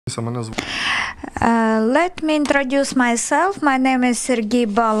Let me introduce myself. My name is Serhiy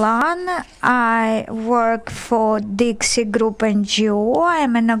Balan. I work for DiXiGroup NGO.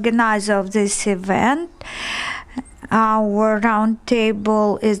 I'm an organizer of this event. Our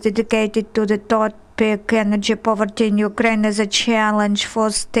roundtable is dedicated to the topic energy poverty in Ukraine as a challenge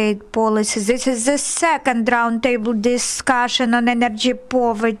for state policies. This is the second roundtable discussion on energy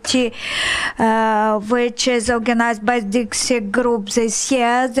poverty, which is organized by DiXiGroup this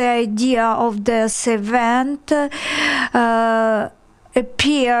year. The idea of this event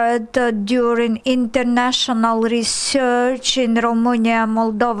appeared during international research in Romania,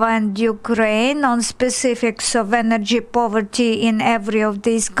 Moldova and Ukraine on specifics of energy poverty in every of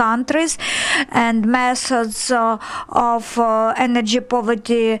these countries and methods of energy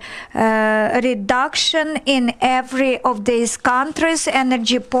poverty reduction in every of these countries.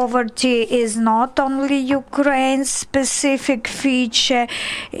 Energy poverty is not only Ukraine's specific feature.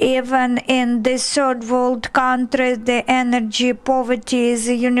 Even in the third world countries, the energy poverty is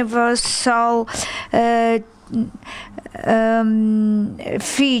a universal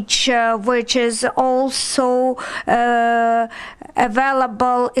feature which is also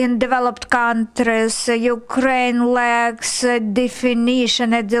available in developed countries. Ukraine lacks a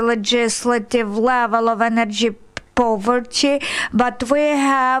definition at the legislative level of energy poverty, but we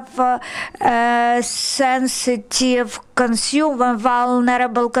have a sensitive consumer,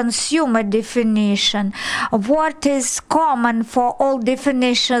 vulnerable consumer definition. What is common for all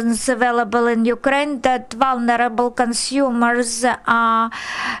definitions available in Ukraine? That vulnerable consumers are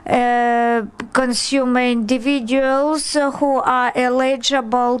consumer individuals who are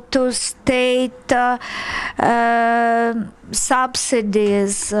eligible to state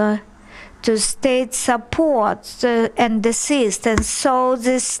subsidies, to state support and assistance. So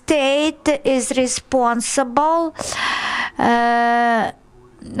the state is responsible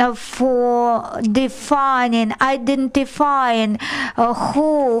for identifying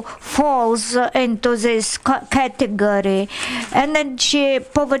who falls into this category. Energy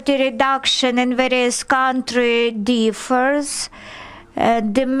poverty reduction in various countries differs.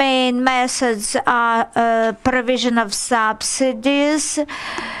 The main methods are provision of subsidies,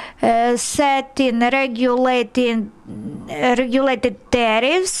 setting regulated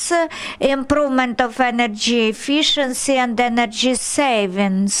tariffs, improvement of energy efficiency and energy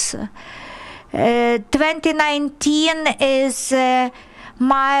savings. 2019 is a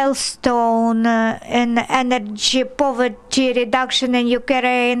milestone in energy poverty reduction in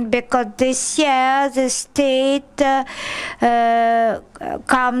Ukraine because this year the state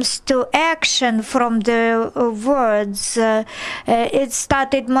comes to action from the words. It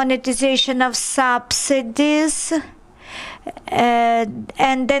started monetization of subsidies, and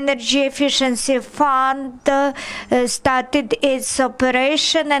Energy Efficiency Fund started its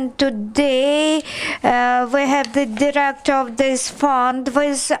operation, and today we have the director of this fund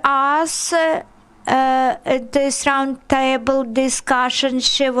with us at this roundtable discussion.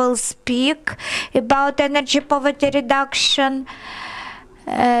 She will speak about energy poverty reduction.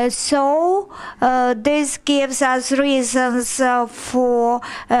 This gives us reasons for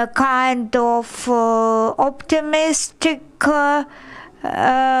a kind of optimistic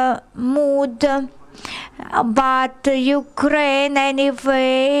mood, but Ukraine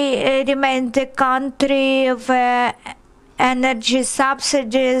anyway remains the country where energy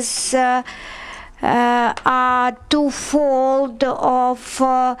subsidies are twofold of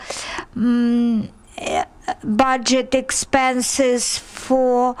budget expenses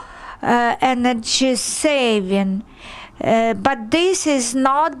for energy saving. But this is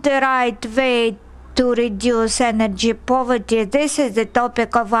not the right way to reduce energy poverty. This is the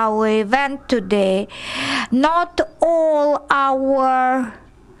topic of our event today. Not all our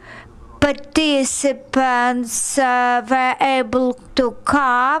participants were able to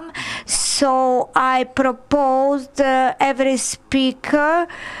come, so I proposed every speaker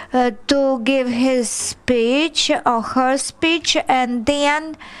to give his speech or her speech, and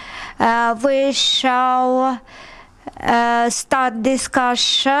then we shall start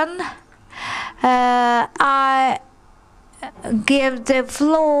discussion. I give the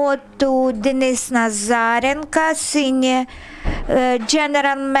floor to Denis Nazarenko, Senior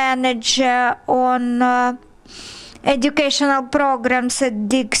General Manager on educational programs at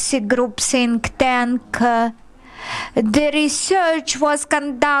DiXiGroup think tank. The research was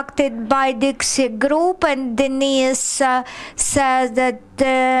conducted by DiXiGroup, and Denis says that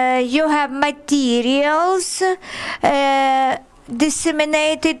you have materials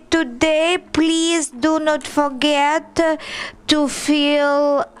disseminated today. Please do not forget to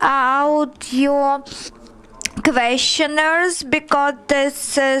fill out your questionnaires, because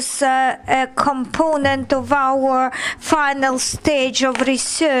this is a component of our final stage of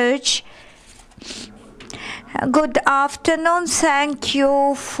research. Good afternoon. Thank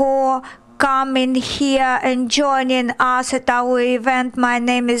you for coming here and joining us at our event. My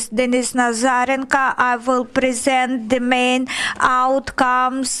name is Denis Nazarenko. I will present the main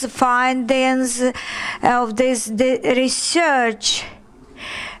outcomes, findings of this research.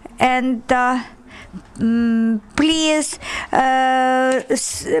 And please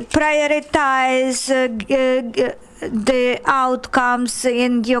prioritize the outcomes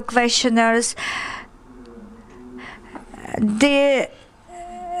in your questionnaires. The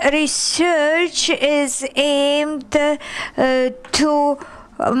research is aimed to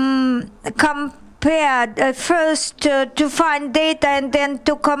compare, first to find data and then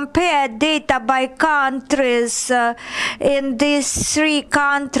to compare data by countries in these 3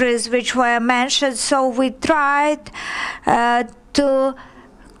 countries which were mentioned. So we tried to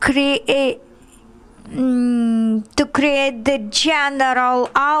create the general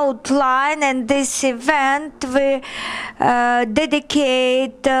outline, and this event we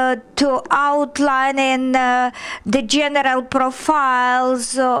dedicate to outlining the general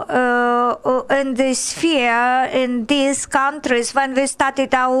profiles in the sphere in these countries. When we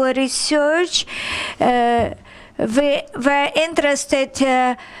started our research, we were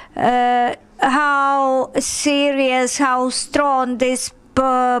interested how serious, how strong this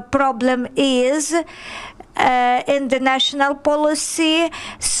problem is in the national policy.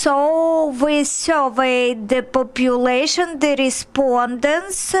 So we surveyed the population, the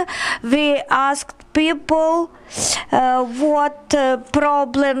respondents. We asked people what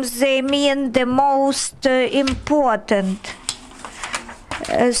problems they mean the most important.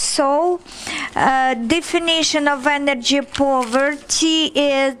 Definition of energy poverty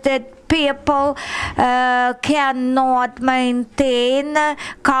is that people cannot maintain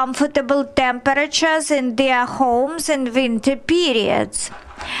comfortable temperatures in their homes in winter periods.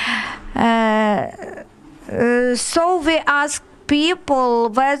 So we asked people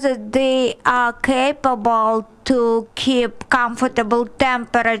whether they are capable to keep comfortable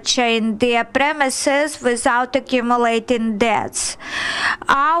temperature in their premises without accumulating debts.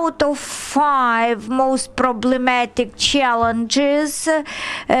 Out of 5 most problematic challenges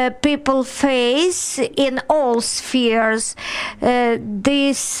people face in all spheres,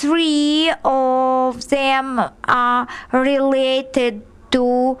 the 3 of them are related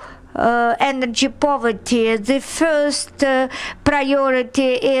to energy poverty. The first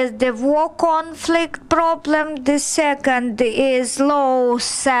priority is the war conflict problem. The second is low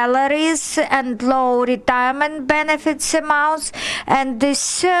salaries and low retirement benefits amounts. And the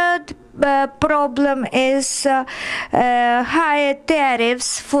third problem is higher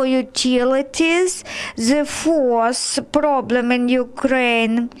tariffs for utilities. The fourth problem in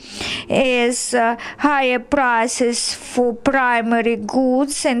Ukraine is higher prices for primary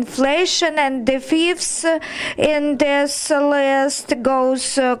goods, inflation, and the fifth in this list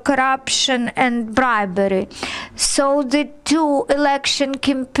goes corruption and bribery. So the 2 election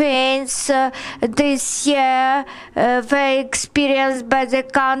campaigns this year were experienced by the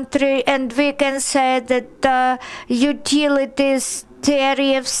country, and we can say that utilities,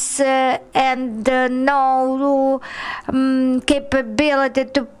 tariffs, and no capability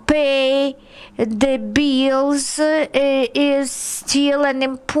to pay the bills is still an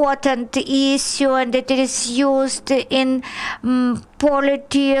important issue, and it is used in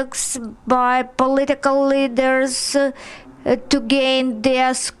politics by political leaders to gain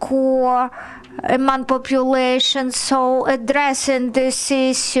their score among population. So addressing these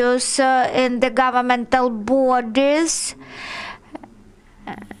issues in the governmental bodies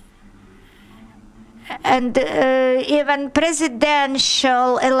and even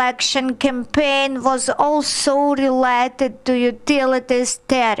presidential election campaign was also related to utilities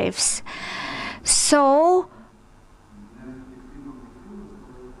tariffs. So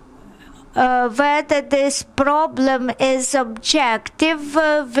whether this problem is objective,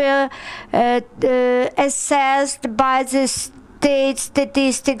 assessed by the State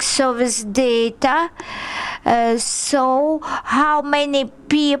Statistics Service data. So how many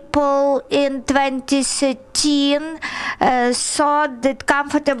people in 2013 thought that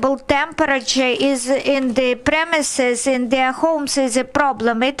comfortable temperature is in the premises, in their homes, is a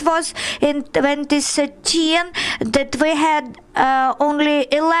problem? It was in 2013 that we had only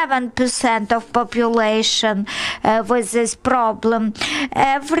 11% of population with this problem.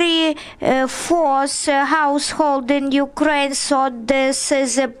 Every 4th household in Ukraine thought this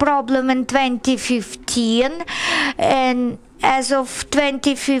is a problem in 2015, and as of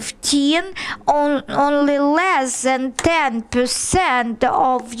 2015, only less than 10%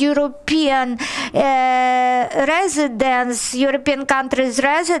 of European European countries'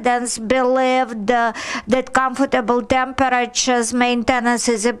 residents believed that comfortable temperatures maintenance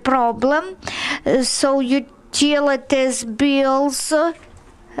is a problem. So utilities bills,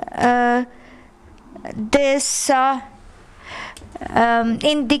 this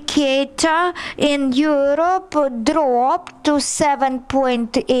indicator in Europe dropped to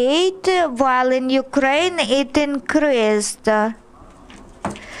 7.8, while in Ukraine it increased.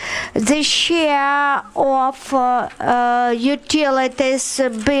 The share of utilities,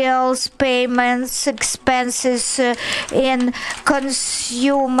 bills, payments, expenses in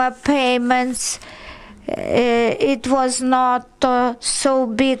consumer payments, it was not so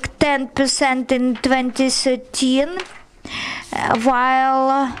big, 10% in 2013,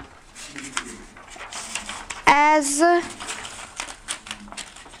 while as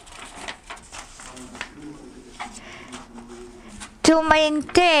to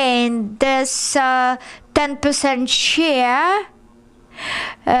maintain this 10% share,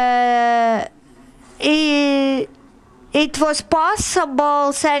 it was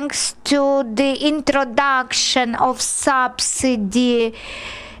possible thanks to the introduction of subsidies.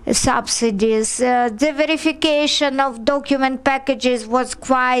 The verification of document packages was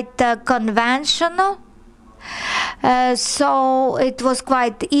quite conventional, so it was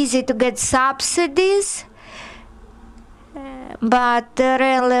quite easy to get subsidies, but the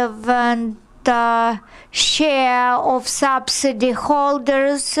relevant share of subsidy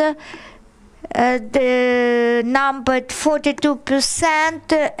holders numbered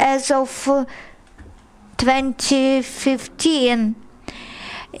 42% as of 2015.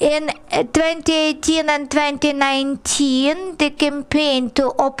 In 2018 and 2019, the campaign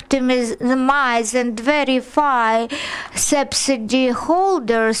to optimize and verify subsidy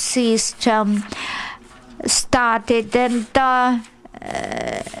holder system started, and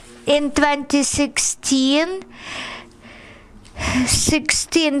in 2016,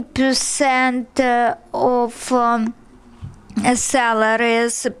 16% of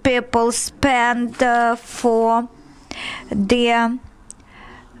salaries people spend for their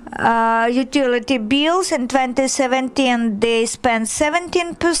utility bills. In 2017 they spent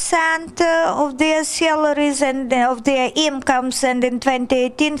 17% of their salaries and of their incomes, and in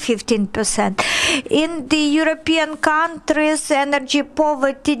 2018 15%. In the European countries, energy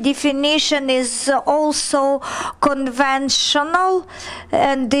poverty definition is also conventional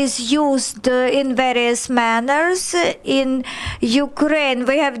and is used in various manners. In Ukraine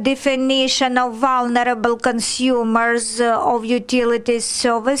we have definition of vulnerable consumers of utility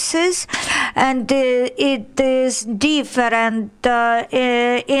services, and it is different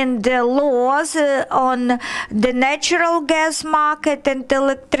in the laws on the natural gas market and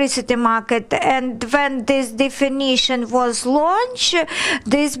electricity market. And when this definition was launched,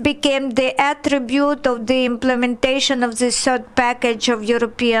 this became the attribute of the implementation of the third package of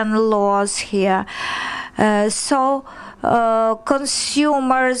European laws here.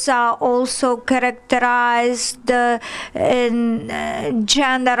 Consumers are also characterized in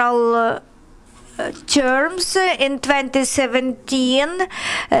general terms. In 2017,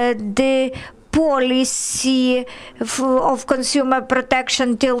 the policy of consumer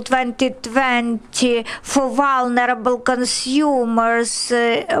protection till 2020 for vulnerable consumers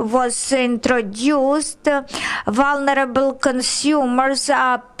was introduced. Vulnerable consumers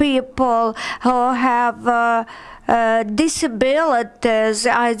are people who have disabilities,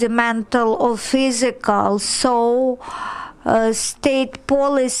 either mental or physical. So state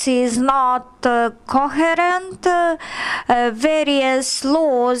policy is not coherent. Various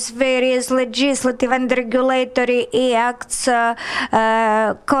laws, various legislative and regulatory acts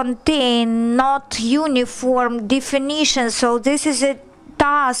contain not uniform definitions. So this is a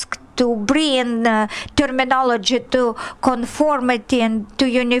task to bring terminology to conformity and to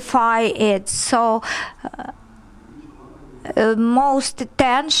unify it. So most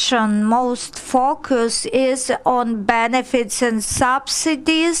attention, most focus is on benefits and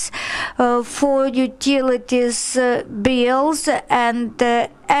subsidies for utilities bills and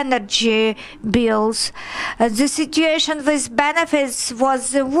energy bills. The situation with benefits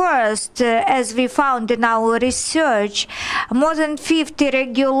was the worst, as we found in our research. More than 50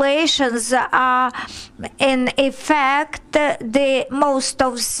 regulations are in effect. Most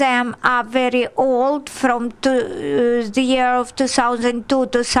of them are very old, from the year of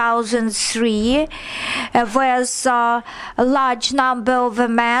 2002-2003, with a large number of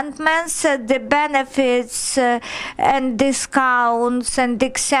amendments. The benefits and discounts and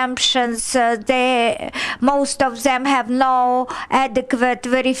exemptions. Most of them have no adequate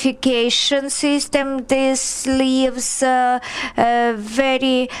verification system. This leaves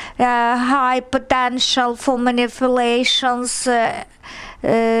very high potential for manipulations,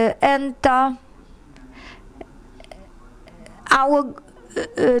 and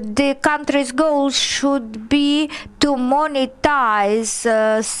the country's goal should be to monetize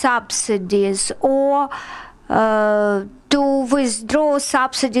subsidies or to withdraw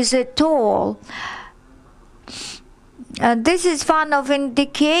subsidies at all. This is one of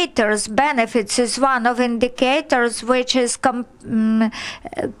indicators, benefits is one of indicators which is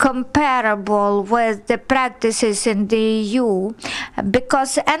comparable with the practices in the EU,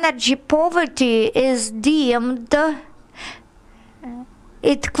 because energy poverty is deemed,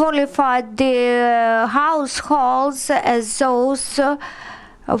 it qualified the households as those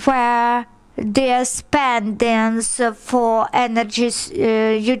where their spendings for energy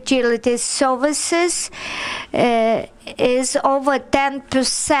utility services is over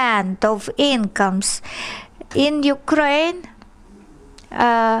 10% of incomes. In Ukraine,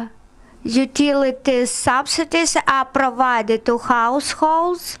 utility subsidies are provided to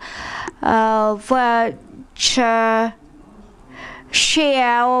households which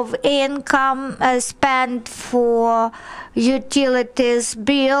share of income spent for utilities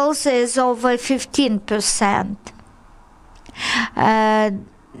bills is over 15%.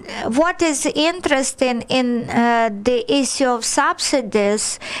 What is interesting in the issue of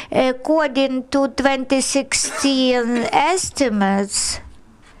subsidies, according to 2016 estimates,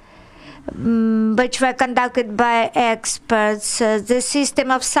 which were conducted by experts, the system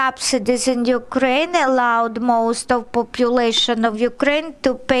of subsidies in Ukraine allowed most of population of Ukraine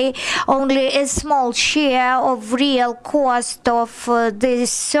to pay only a small share of real cost of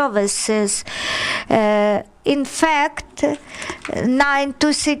these services. In fact, 9 to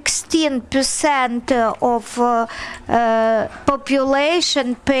 16% of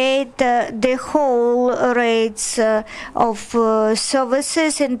population paid the whole rates of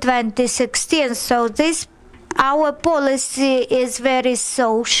services in 2016. So this, our policy is very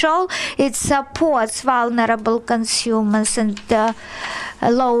social. It supports vulnerable consumers and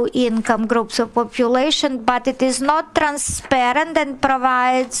low-income groups of population, but it is not transparent and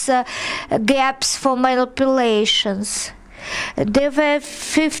provides gaps for manipulations. There were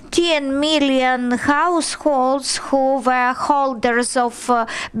 15 million households who were holders of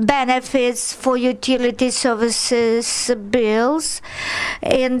benefits for utility services bills.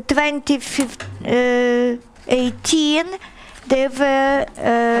 In 2018, there were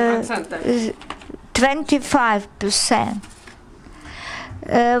 25%.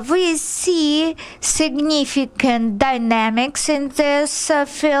 We see significant dynamics in this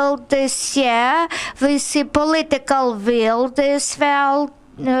field this year. We see political will this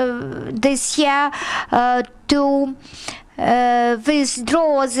year to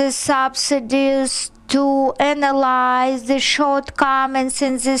withdraw the subsidies, to analyze the shortcomings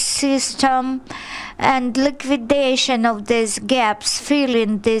in the system and liquidation of these gaps,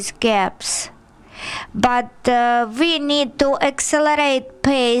 filling these gaps. But we need to accelerate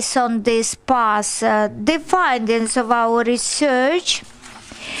pace on this path. The findings of our research,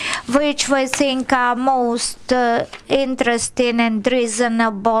 which we think are most interesting and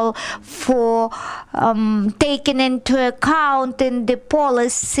reasonable for taking into account in the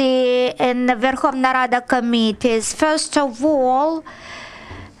policy in the Verkhovna Rada committees. First of all,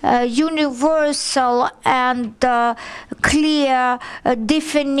 universal and clear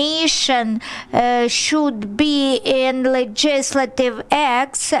definition should be in legislative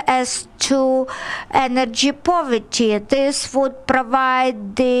acts as to energy poverty. This would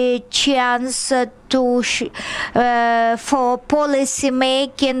provide the chance to for policy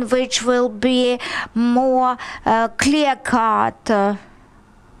making which will be more clear-cut.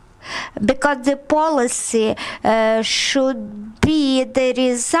 Because the policy should be the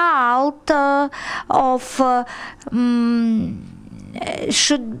result of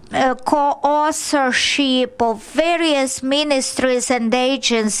co-authorship of various ministries and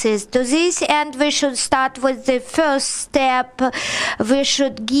agencies. To this end, we should start with the first step. We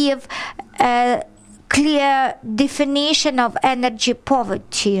should give a clear definition of energy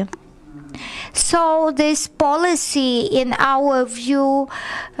poverty. So this policy, in our view,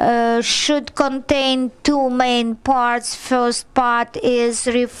 should contain two main parts. First part is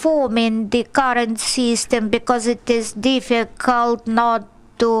reforming the current system because it is difficult, not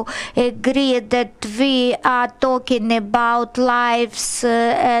to agree that we are talking about lives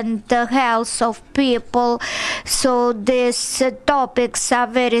and the health of people. So these topics are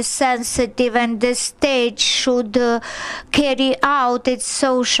very sensitive, and the state should carry out its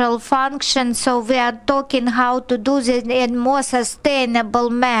social function. So we are talking how to do this in more sustainable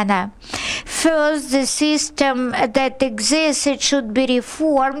manner. First, the system that exists, it should be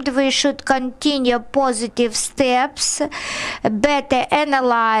reformed. We should continue positive steps, better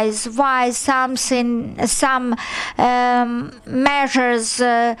analyze why some measures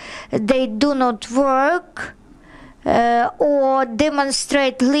they do not work, or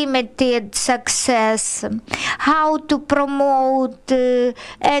demonstrate limited success. How to promote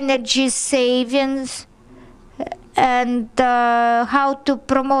energy savings, and how to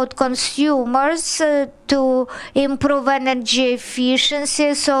promote consumers to improve energy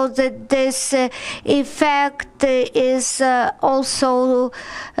efficiency, so that this effect is also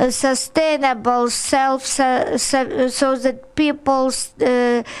sustainable, so that people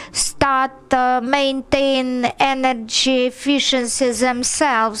start maintain energy efficiency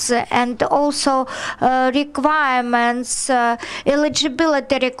themselves. And also requirements,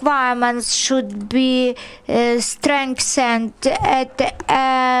 eligibility requirements should be strengthened at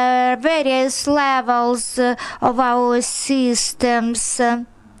various levels of our systems.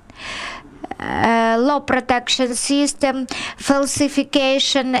 Law protection system,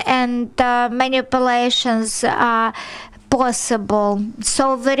 falsification and manipulations are possible.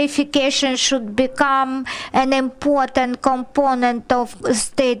 So verification should become an important component of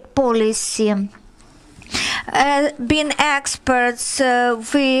state policy. Being experts,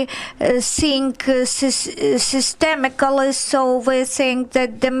 we think systemically, so we think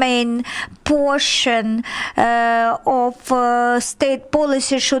that the main portion of state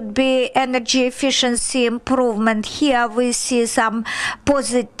policy should be energy efficiency improvement. Here we see some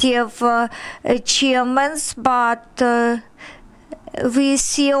positive achievements, but we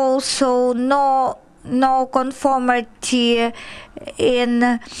see also no conformity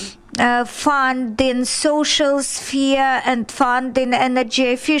in funding social sphere and funding energy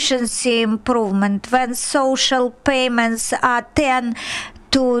efficiency improvement. When social payments are 10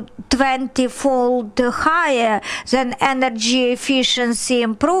 to 20-fold higher than energy efficiency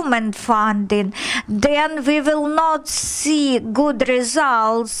improvement funding, then we will not see good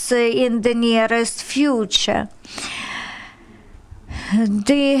results in the nearest future.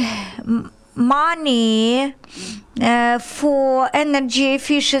 The money for energy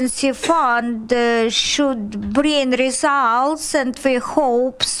efficiency fund should bring results, and we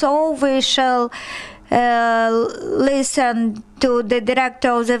hope so. We shall listen to the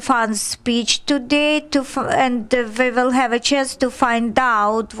director of the fund's speech today, and we will have a chance to find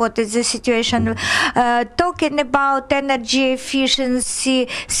out what is the situation. Talking about energy efficiency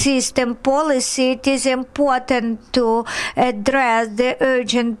system policy, it is important to address the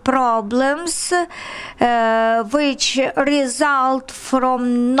urgent problems which result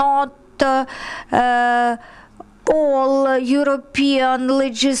from not all European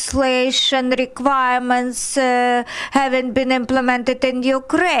legislation requirements haven't been implemented in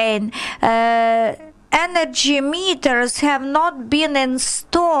Ukraine. Energy meters have not been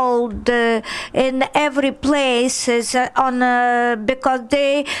installed in every place because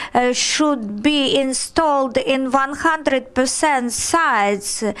they should be installed in 100%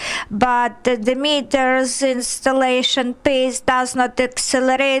 sites, but the meters installation pace does not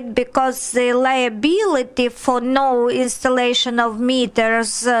accelerate because the liability for no installation of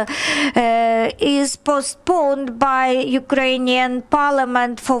meters is postponed by Ukrainian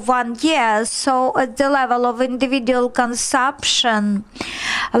parliament for 1 year. So at the level of individual consumption,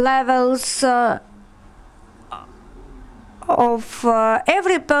 levels of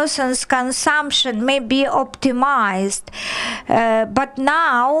every person's consumption may be optimized, but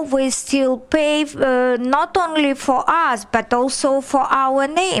now we still pay not only for us but also for our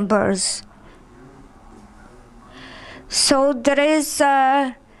neighbors. So there is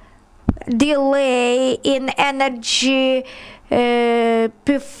a delay in energy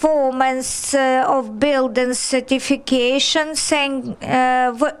performance of building certification, saying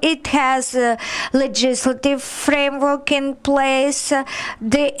it has a legislative framework in place.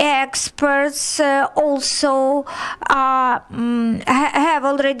 The experts also have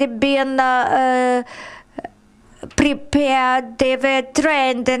already been prepared, they were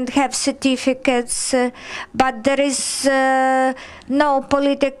trained and have certificates, but there is no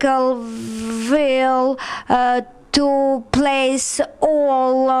political will to place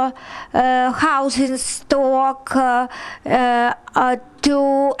all housing stock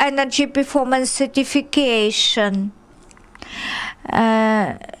to energy performance certification.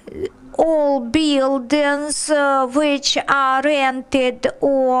 all buildings which are rented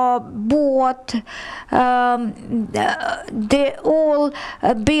or bought, all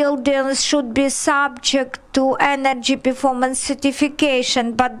buildings should be subject to energy performance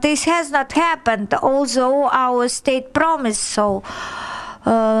certification, but this has not happened, although our state promised so.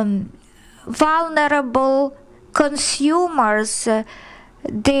 Vulnerable consumers,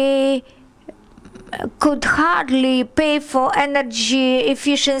 they could hardly pay for energy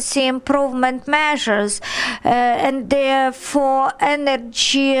efficiency improvement measures, and therefore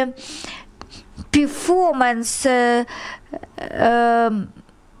energy performance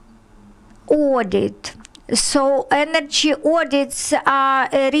audit. So energy audits are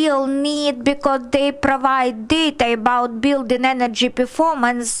a real need because they provide data about building energy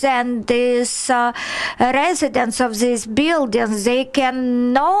performance, and these residents of these buildings, they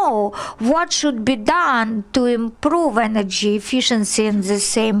can know what should be done to improve energy efficiency in the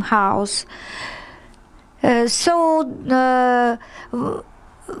same house.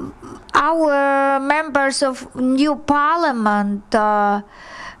 Our members of new parliament,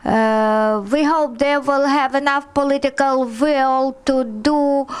 we hope they will have enough political will to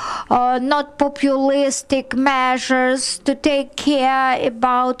do not populistic measures, to take care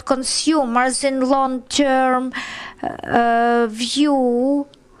about consumers in long-term view.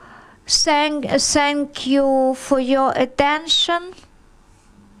 Thank you for your attention.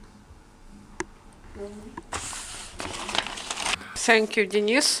 Thank you,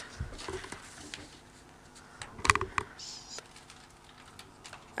 Denis.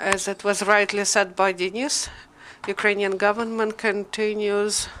 As it was rightly said by Denis, Ukrainian government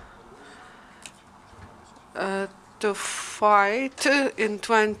continues to fight in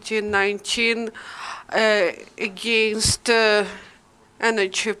 2019 against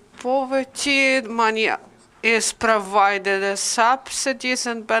energy poverty. Money is provided as subsidies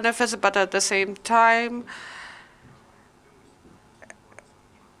and benefits, but at the same time,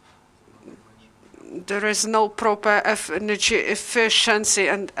 there is no proper energy efficiency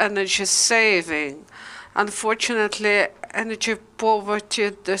and energy saving. Unfortunately, energy poverty,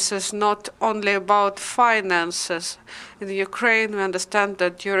 this is not only about finances. In Ukraine, we understand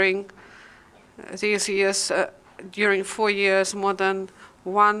that during these years, during 4 years, more than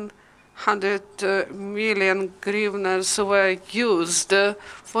 100 million hryvnias were used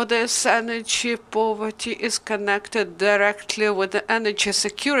for this. Energy poverty is connected directly with the energy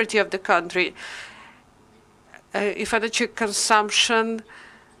security of the country. If energy consumption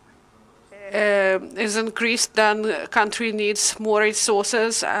is increased, then the country needs more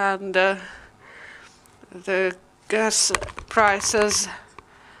resources, and the gas prices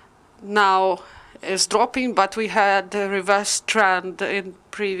now is dropping, but we had a reverse trend in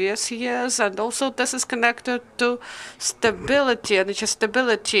previous years, and also this is connected to stability, energy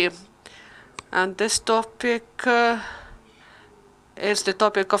stability, and this topic is the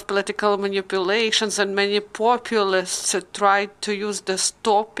topic of political manipulations, and many populists try to use this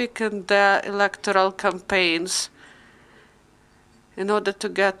topic in their electoral campaigns. In order to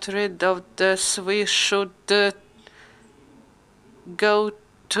get rid of this, we should go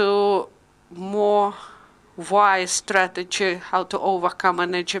to more wise strategy how to overcome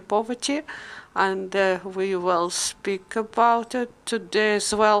energy poverty, and we will speak about it today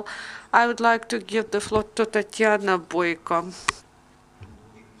as well. I would like to give the floor to Tetyana Boyko,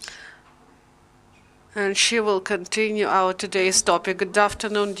 and she will continue our today's topic. Good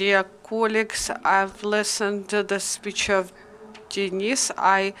afternoon, dear colleagues. I've listened to the speech of Denis.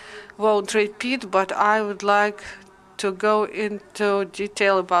 I won't repeat, but I would like to go into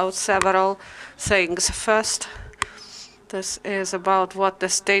detail about several things. First, this is about what the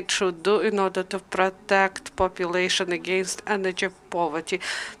state should do in order to protect population against energy poverty.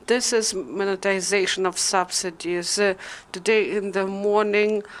 This is monetization of subsidies. Today in the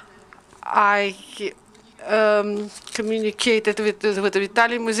morning, I communicated with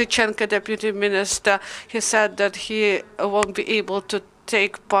Vitaly Muzichenko, deputy minister. He said that he won't be able to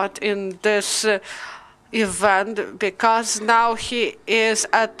take part in this event because now he is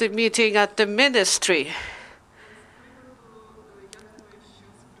at the meeting at the ministry.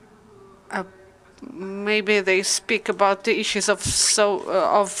 Maybe they speak about the issues of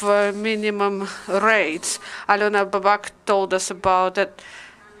minimum rates. Alyona Babak told us about it,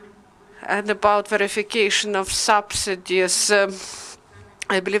 and about verification of subsidies.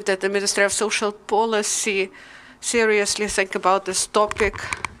 I believe that the Ministry of Social Policy seriously think about this topic,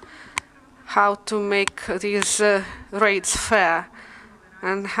 how to make these rates fair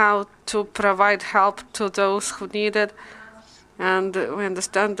and how to provide help to those who need it. And we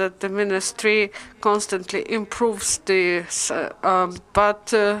understand that the ministry constantly improves this,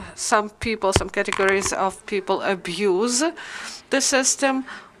 but some people, some categories of people abuse the system,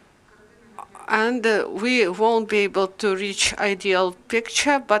 and we won't be able to reach ideal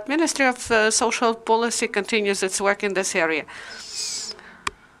picture, but Ministry of Social Policy continues its work in this area.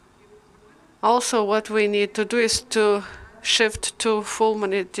 Also, what we need to do is to shift to full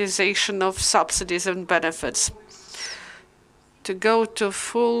monetization of subsidies and benefits, to go to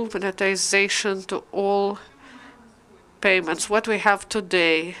full monetization to all payments. What we have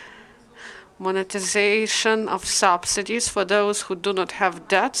today, monetization of subsidies for those who do not have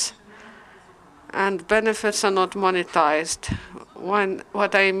debts, and benefits are not monetized.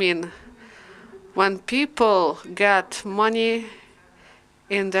 What I mean, when people get money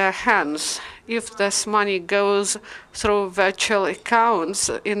in their hands, if this money goes through virtual accounts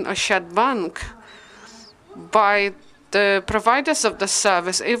in Orzhel Bank by the providers of the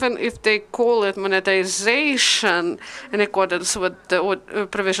service, even if they call it monetization in accordance with the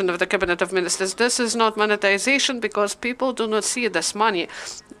provision of the Cabinet of Ministers, this is not monetization because people do not see this money.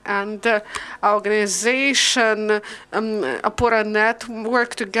 And our organization, OPORA Net,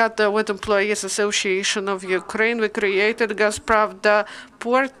 worked together with Employees Association of Ukraine. We created Gazpravda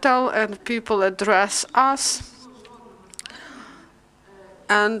portal, and people address us.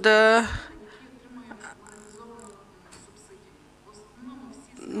 And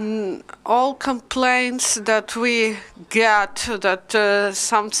all complaints that we get that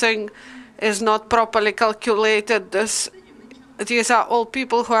something is not properly calculated, these are all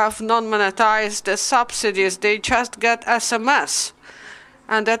people who have non-monetized subsidies. They just get SMS.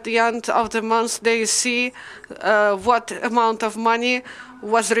 And at the end of the month, they see what amount of money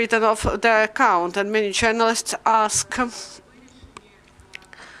was written off their account. And many journalists ask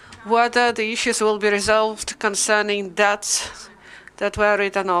whether the issues will be resolved concerning debts that were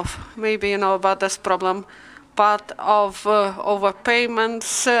written off. Maybe you know about this problem. Part of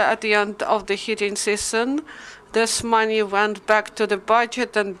overpayments at the end of the heating season, this money went back to the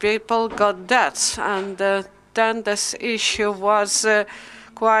budget and people got debts. And then this issue was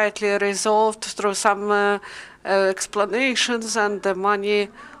quietly resolved through some explanations, and the money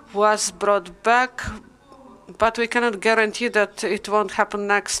was brought back. But we cannot guarantee that it won't happen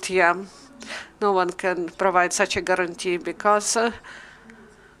next year. No one can provide such a guarantee because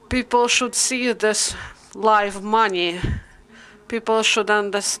people should see this live money. People should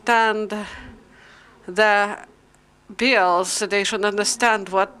understand their bills. They should understand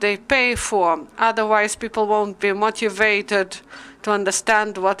what they pay for. Otherwise, people won't be motivated to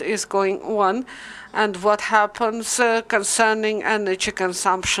understand what is going on and what happens concerning energy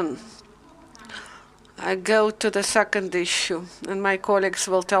consumption. I go to the second issue, and my colleagues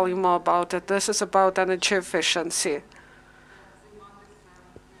will tell you more about it. This is about energy efficiency.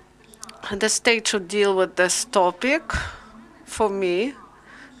 The state should deal with this topic. For me,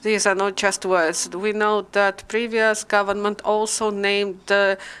 these are not just words. We know that previous government also named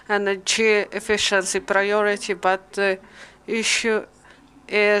the energy efficiency priority, but the issue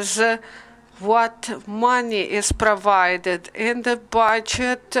is what money is provided in the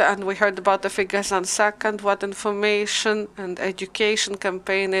budget, and we heard about the figures on second, what information and education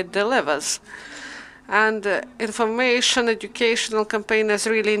campaign it delivers. And information, educational campaign is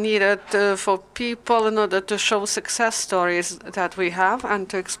really needed for people in order to show success stories that we have and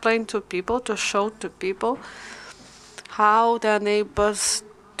to explain to people, to show to people how their neighbors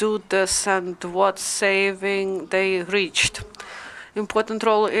do this and what saving they reached. Important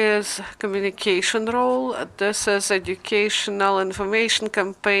role is communication role. This is educational information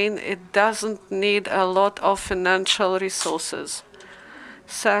campaign. It doesn't need a lot of financial resources.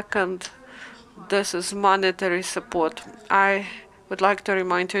 Second, this is monetary support. I would like to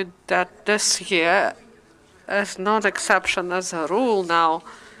remind you that this year is not exception as a rule now.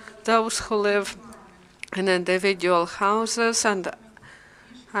 Those who live in individual houses, and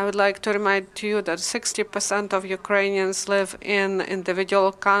I would like to remind you that 60% of Ukrainians live in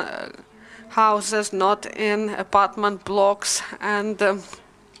individual houses, not in apartment blocks, and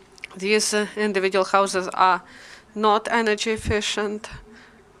these individual houses are not energy efficient.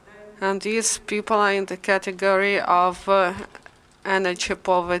 And these people are in the category of energy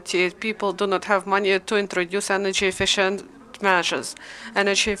poverty. People do not have money to introduce energy efficient measures,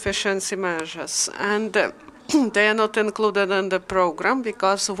 energy efficiency measures. And they are not included in the program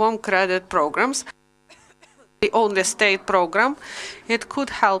because warm credit programs, the only state program, it could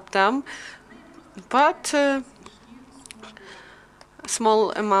help them, but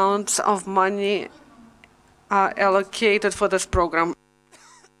small amounts of money are allocated for this program.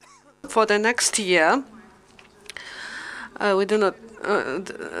 For the next year, we do not.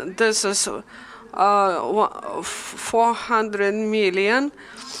 This is 400 million,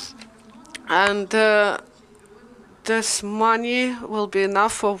 and this money will be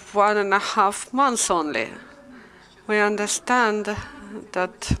enough for 1.5 months only. We understand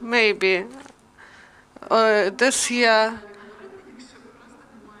that maybe this year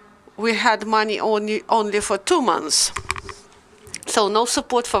we had money only for 2 months. So no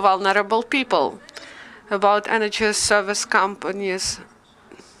support for vulnerable people. About energy service companies,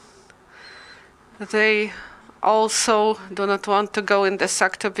 they also do not want to go in the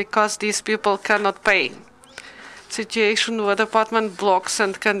sector because these people cannot pay. Situation with apartment blocks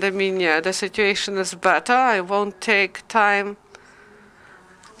and condominium, the situation is better. I won't take time.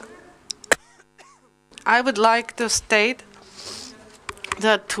 I would like to state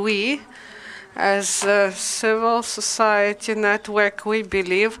that we, as a civil society network, we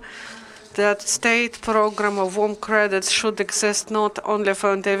believe that state program of warm credits should exist not only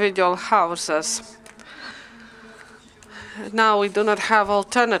for individual houses. Now we do not have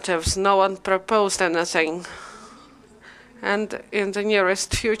alternatives. No one proposed anything. And in the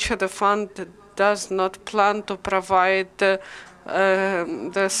nearest future, the fund does not plan to provide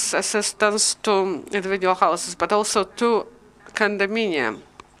this assistance to individual houses, but also to condominium.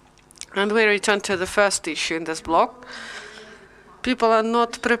 And we return to the first issue in this block. People are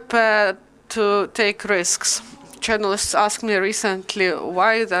not prepared to take risks. Journalists asked me recently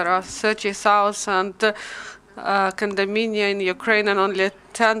why there are 30,000 condominium in Ukraine and only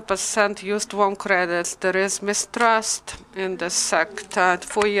 10% used warm credits. There is mistrust in the sector.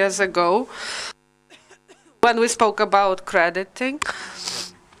 4 years ago, when we spoke about crediting,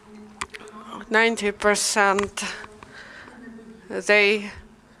 90% they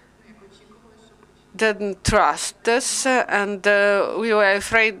didn't trust this, and we were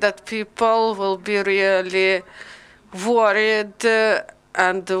afraid that people will be really worried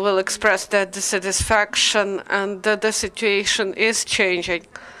and will express their dissatisfaction, and the situation is changing.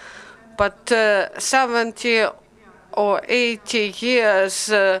 But 70 or 80 years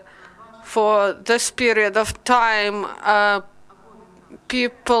for this period of time,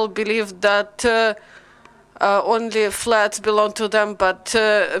 people believe that only flats belong to them, but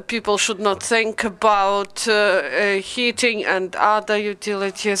people should not think about heating and other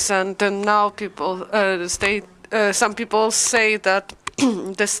utilities. And now people, some people say that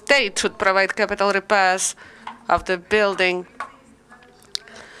the state should provide capital repairs of the building.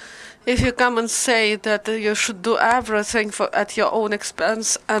 If you come and say that you should do everything at your own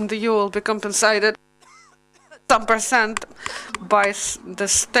expense and you will be compensated some percent by the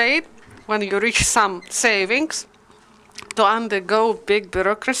state when you reach some savings to undergo big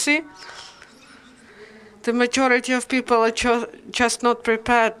bureaucracy, the majority of people are just not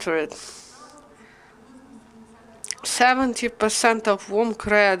prepared for it. 70% of warm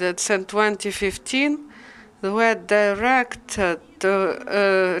credits in 2015 were directed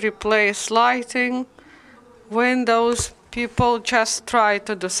to replace lighting, windows. People just try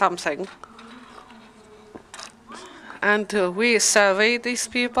to do something. And we surveyed these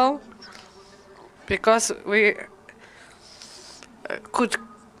people because we could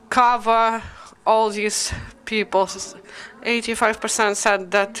cover all these people. 85% said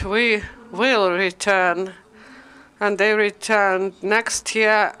that we will return. And they returned next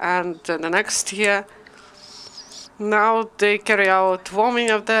year and the next year. Now they carry out warming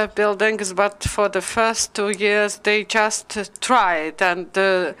of their buildings, but for the first 2 years they just tried, and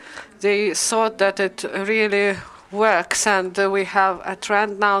they thought that it really works. And we have a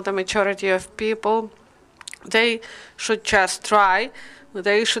trend now. The majority of people, they should just try.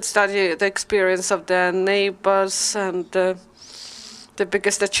 They should study the experience of their neighbors, and the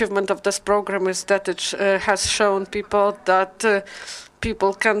biggest achievement of this program is that it has shown people that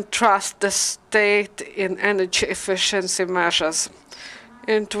people can trust the state in energy efficiency measures.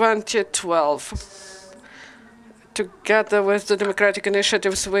 In 2012, together with the democratic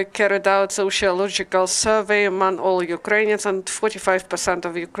initiatives, we carried out sociological survey among all Ukrainians, and 45%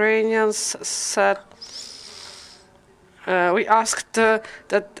 of Ukrainians said we asked that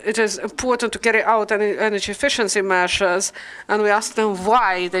it is important to carry out energy efficiency measures, and we asked them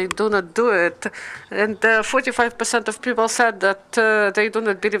why they do not do it. And 45% of people said that they do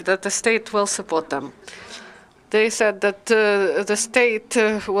not believe that the state will support them. They said that the state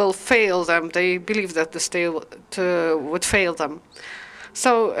will fail them. They believe that the state would fail them.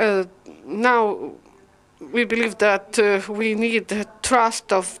 So now we believe that we need the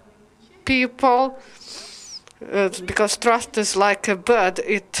trust of people. Because trust is like a bird,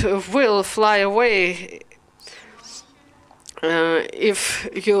 it will fly away if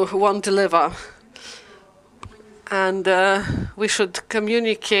you won't deliver. and we should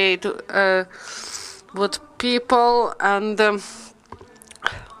communicate with people. And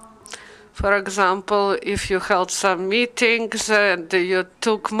for example, if you held some meetings and you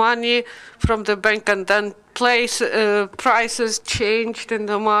took money from the bank and then prices changed in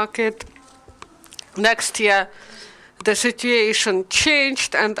the market, next year the situation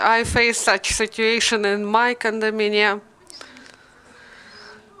changed, and I faced such situation in my condominium,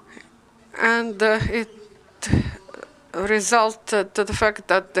 and it resulted to the fact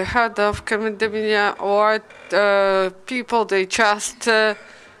that the head of condominium or people, they just are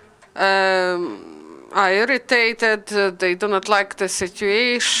irritated, they do not like the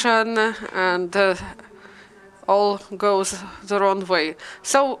situation, and all goes the wrong way.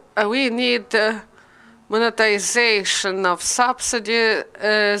 So we need monetization of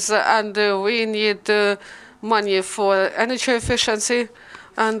subsidies, and we need money for energy efficiency,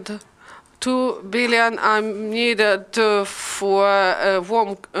 and 2 billion are needed for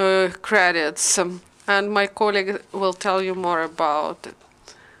warm credits, and my colleague will tell you more about it.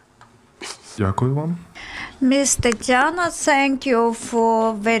 Дякую вам. Ms. Tetyana, thank you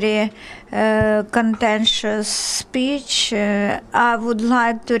for very contentious speech. I would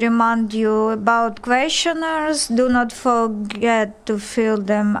like to remind you about questionnaires. Do not forget to fill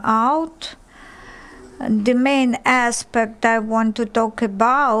them out. The main aspect I want to talk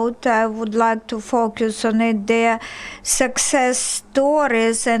about, I would like to focus on it, the success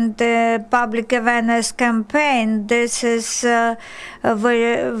stories and the public awareness campaign. This is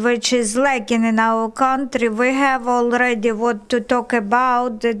which is lacking in our country. We have already what to talk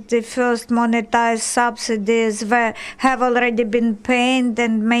about. The first monetized subsidies have already been paid,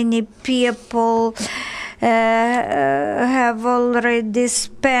 and many people have already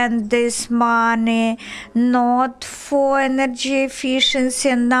spent this money not for energy efficiency,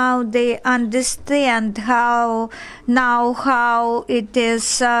 and now they understand how it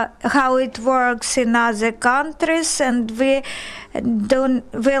is, how it works in other countries, and we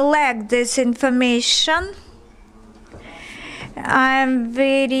lack this information. I'm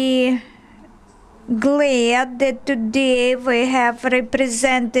very glad that today we have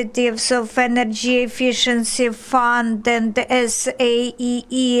representatives of Energy Efficiency Fund and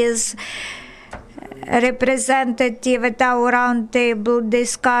SAEE's representative at our roundtable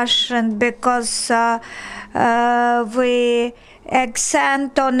discussion, because we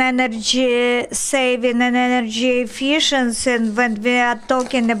accent on energy saving and energy efficiency, and when we are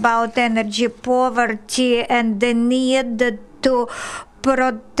talking about energy poverty and the need to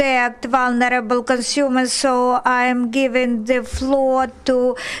protect vulnerable consumers. So I'm giving the floor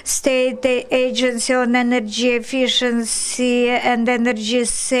to State Agency on Energy Efficiency and Energy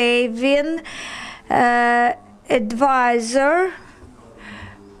Saving advisor.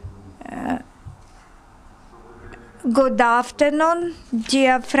 Good afternoon,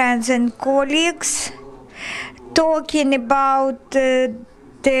 dear friends and colleagues. Talking about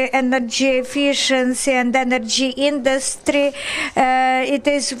the energy efficiency and energy industry, it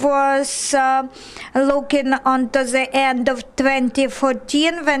is worth looking onto the end of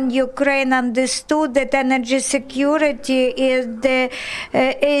 2014, when Ukraine understood that energy security is the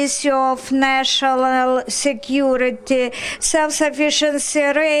issue of national security. Self-sufficiency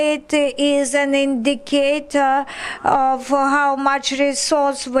rate is an indicator of how much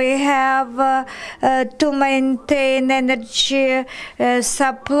resource we have to maintain energy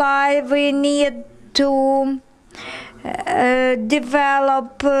supply. We need to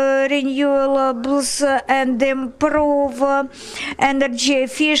develop renewables and improve energy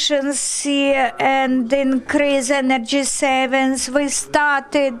efficiency and increase energy savings. We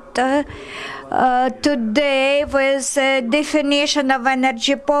started today with a definition of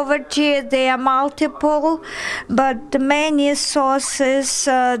energy poverty. They are multiple, but many sources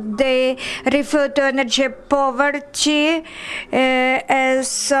they refer to energy poverty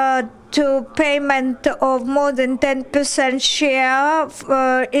as to payment of more than 10% share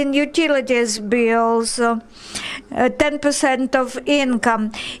in utilities bills, 10% of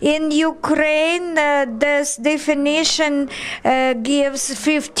income. In Ukraine, this definition gives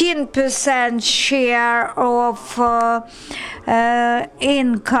 15% share of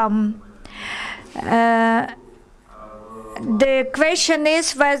income. The question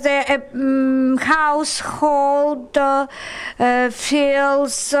is whether a household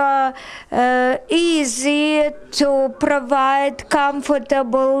feels easy to provide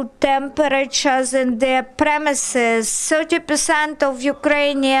comfortable temperatures in their premises. 30% of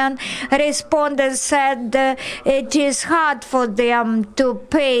Ukrainian respondents said it is hard for them to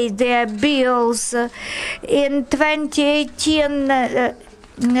pay their bills. In 2018,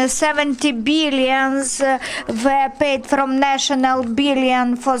 70 billions were paid from national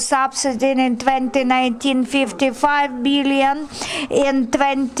billion for subsidy in 2019, 55 billion. In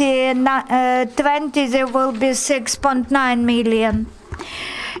 2020 there will be 6.9 million.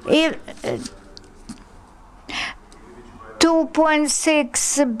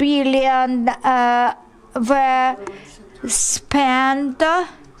 2.6 billion were spent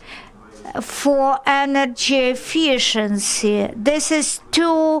for energy efficiency. This is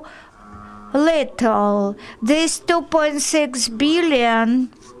too little. This 2.6 billion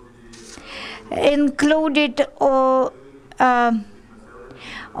included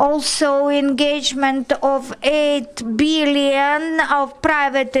also engagement of 8 billion of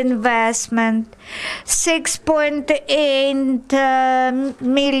private investment. 6.8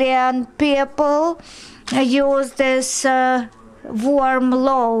 million people use this warm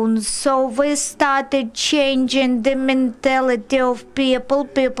loans. So we started changing the mentality of people.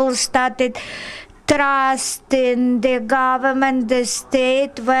 People started trusting the government, the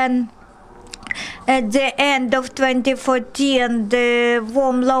state, when at the end of 2014 the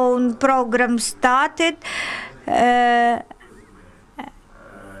warm loan program started.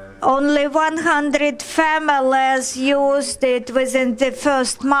 Only 100 families used it within the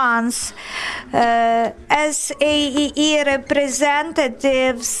first month. SAEE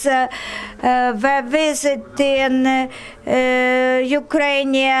representatives were visiting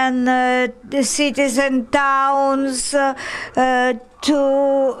Ukrainian citizen towns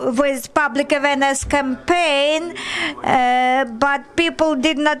with public awareness campaign, but people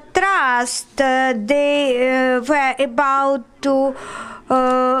did not trust. They were about to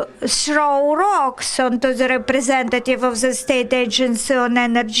throw rocks onto the representative of the state agency on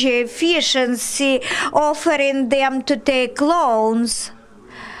energy efficiency, offering them to take loans.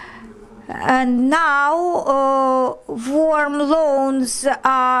 And now warm loans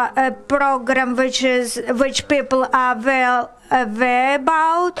are a program which people are well aware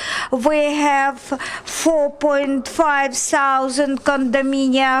about. We have 4,500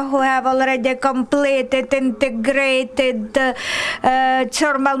 condominium who have already completed integrated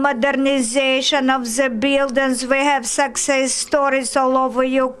thermal modernization of the buildings. We have success stories all over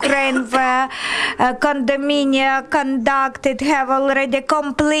Ukraine where condominium conducted have already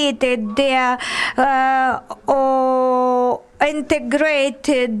completed their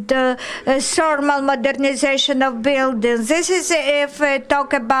integrated thermal modernization of buildings. This is if we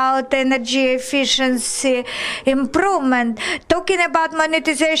talk about energy efficiency improvement. Talking about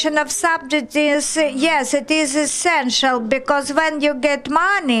monetization of subsidies, yes, it is essential, because when you get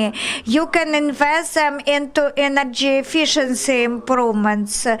money, you can invest them into energy efficiency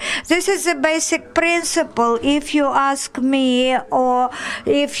improvements. This is a basic principle. If you ask me, or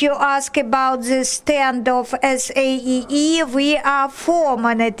if you ask about the stand of SAEE, we are for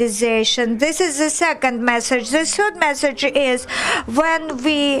monetization. This is the second message. The third message is when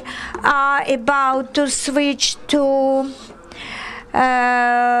we are about to switch to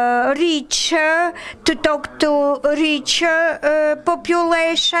richer, to talk to richer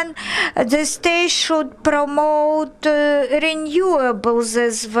population, the state should promote renewables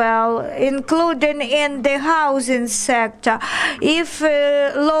as well, including in the housing sector. If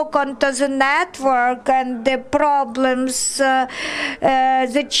look onto the network and the problems,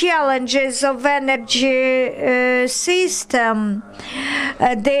 the challenges of energy system,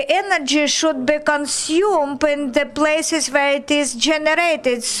 the energy should be consumed in the places where it is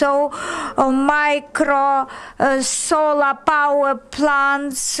generated. So micro solar power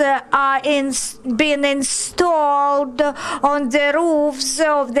plants are being installed on the roofs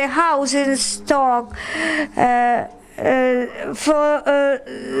of the housing stock.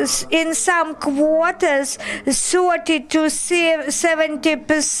 In some quarters, 30 to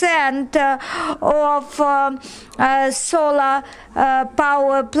 70% of solar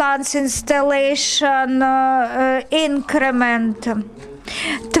power plants installation increment.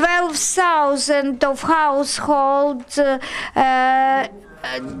 12,000 of households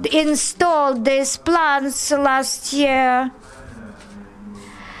installed these plants last year.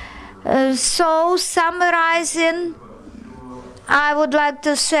 So summarizing, I would like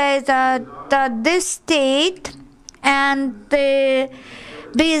to say that this state and the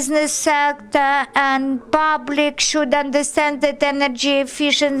business sector and public should understand that energy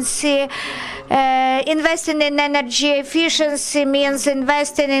efficiency, investing in energy efficiency means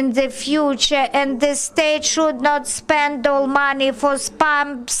investing in the future, and the state should not spend all money for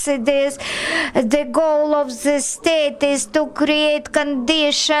subsidies. The goal of the state is to create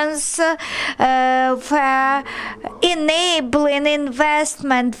conditions for enabling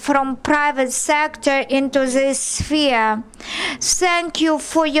investment from private sector into this sphere. Thank you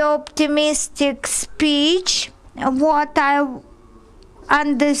for your optimistic speech. What I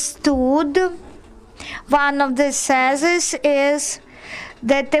understood, one of the theses is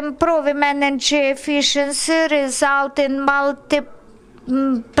that improving energy efficiency result in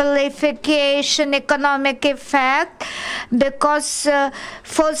multiplication economic effect, because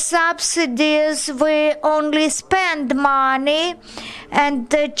for subsidies we only spend money, and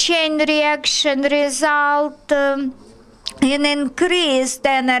the chain reaction result in increased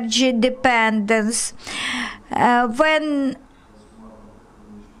energy dependence. When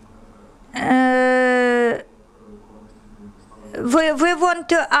we want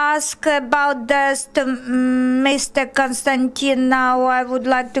to ask about this to Mr. Konstantin. Now I would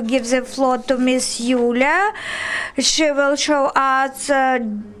like to give the floor to Miss Yulia. She will show us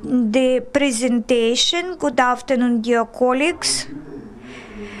the presentation. Good afternoon, dear colleagues.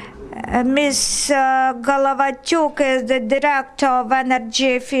 Ms. Golovatiuk is the Director of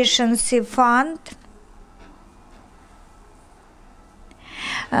Energy Efficiency Fund.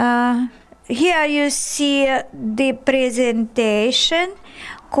 Here you see the presentation.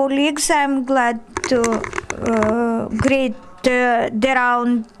 Colleagues, I'm glad to greet the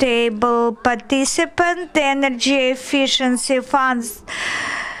roundtable participant. The Energy Efficiency Funds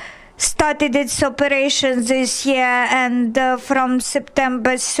started its operations this year, and from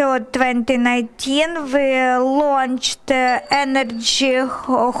September 3rd, 2019, we launched the Energy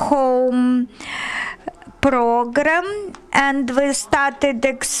Home program, and we started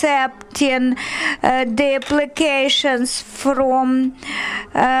accepting the applications from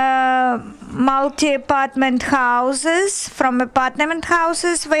multi-apartment houses. From apartment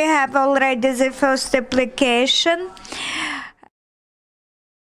houses, we have already the first application.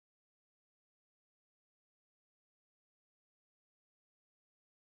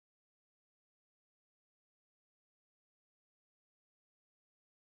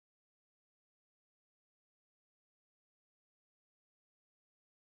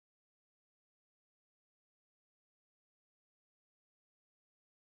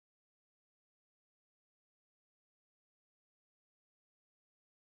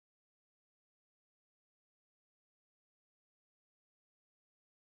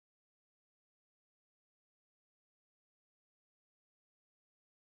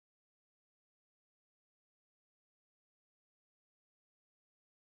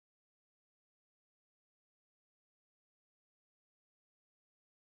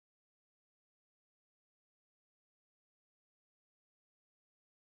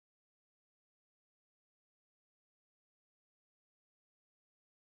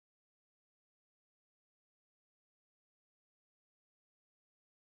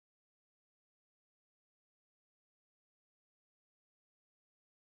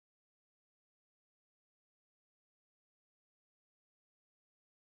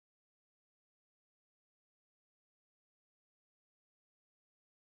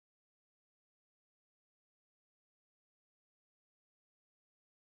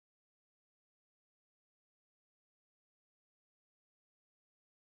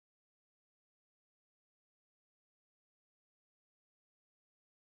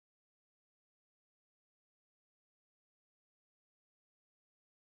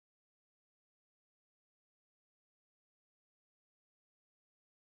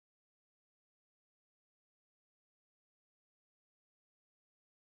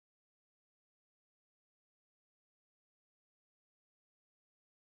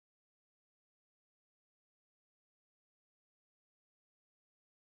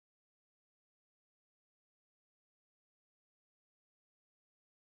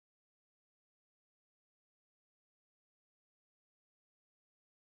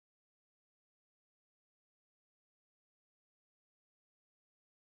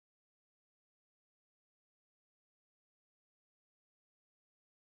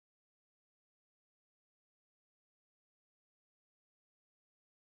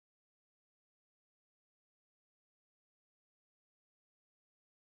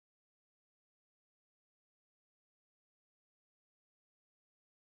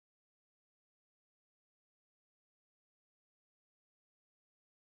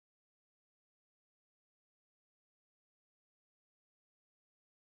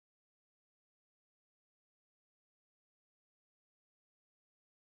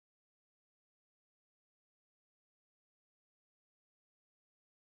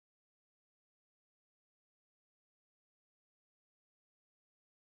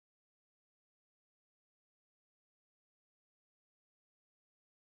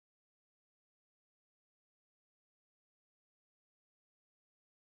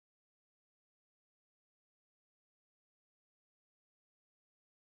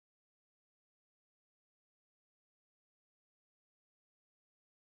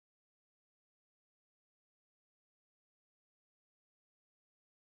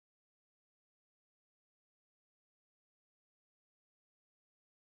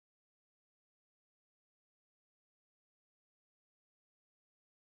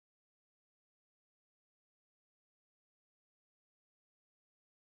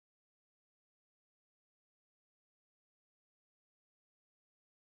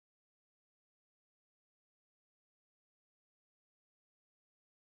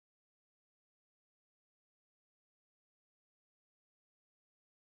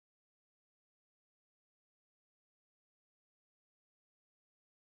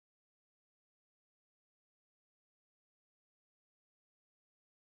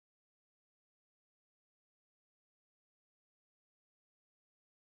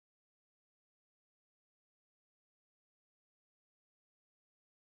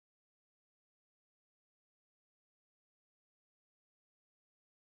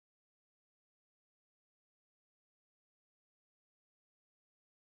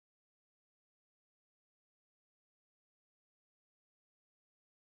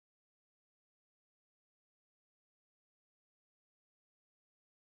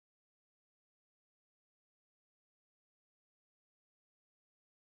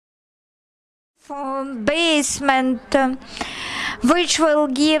 basement, which will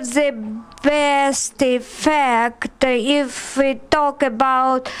give the best effect if we talk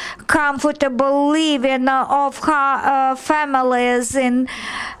about comfortable living of families in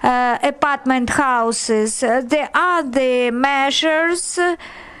apartment houses. The other measures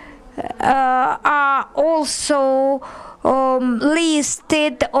are also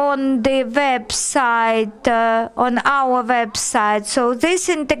listed on the website, on our website. So this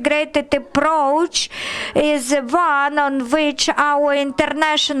integrated approach is one on which our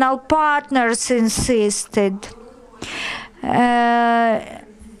international partners insisted.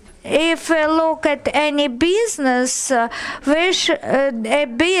 If we look at any business, a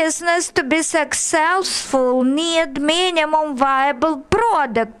business to be successful need minimum viable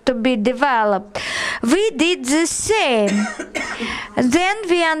product to be developed. We did the same. Then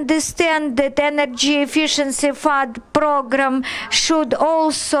we understand that energy efficiency fund program should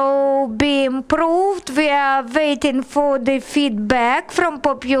also be improved. We are waiting for the feedback from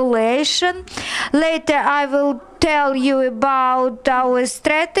population. Later I will tell you about our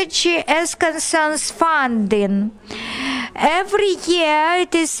strategy as concerns funding. Every year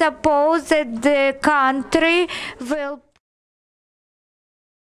it is supposed that the country will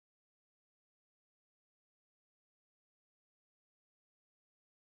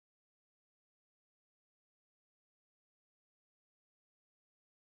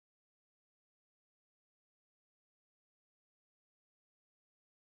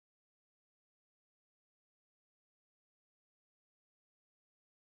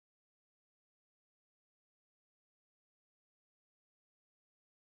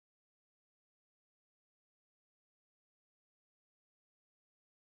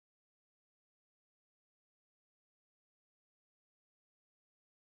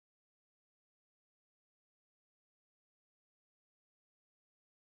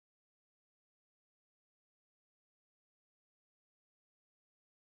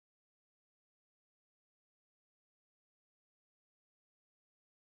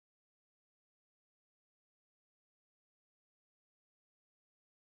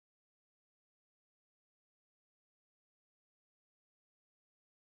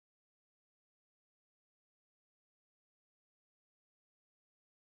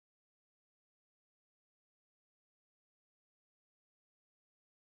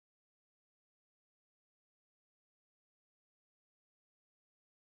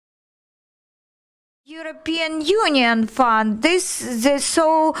European Union fund.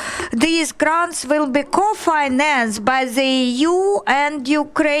 So these grants will be co-financed by the EU and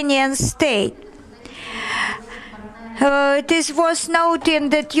Ukrainian state. It is worth noting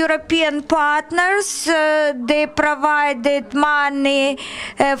that European partners, they provided money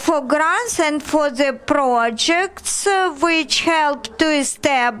for grants and for the projects which help to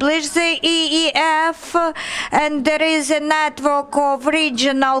establish the EEF, and there is a network of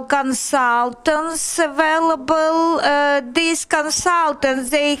regional consultants available. These consultants,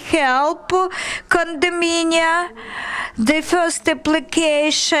 they help condominium. The first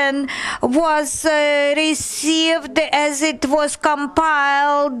application was received as it was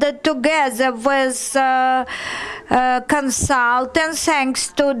compiled together with consultants.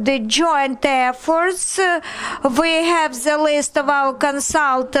 Thanks to the joint efforts, we have the list of our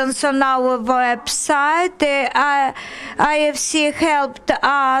consultants on our website. The IFC helped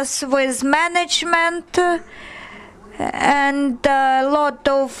us with management, and a lot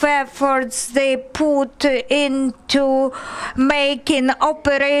of efforts they put into making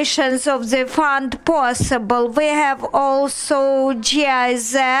operations of the fund possible. We have also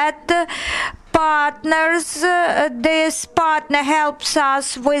GIZ partners. This partner helps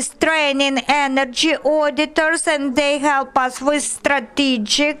us with training energy auditors, and they help us with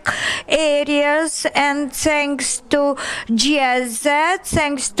strategic areas. And thanks to GIZ,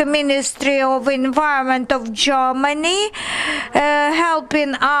 thanks to Ministry of Environment of Germany,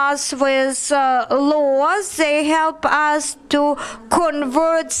 helping us with laws, they help us to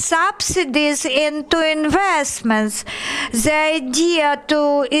convert subsidies into investments. The idea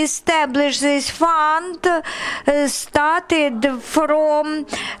to establish this fund started from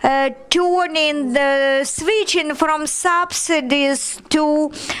switching from subsidies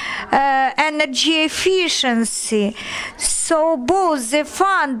to energy efficiency. So both the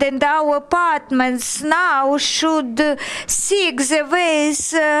fund and our apartments now should seek the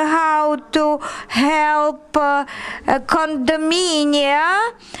ways how to help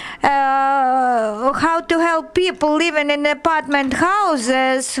condominia, how to help people living in apartment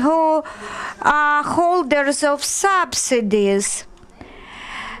houses who are holders of subsidies.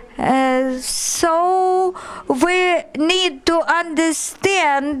 So we need to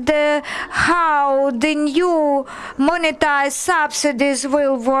understand how the new monetized subsidies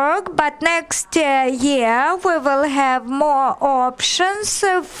will work, but next year we will have more options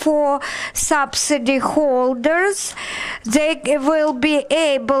for subsidy holders. They will be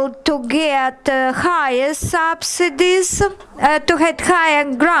able to get higher subsidies, to get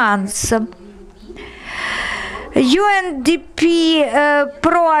higher grants. UNDP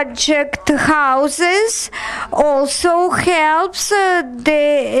project houses also helps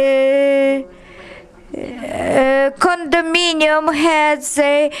the condominium heads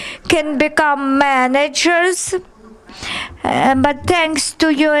can become managers. But thanks to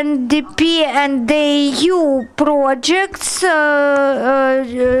UNDP and the EU projects,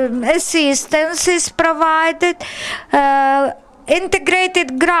 assistance is provided.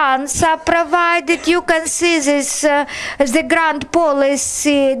 Integrated grants are provided. You can see this the grant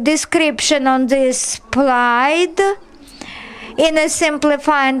policy description on this slide. In a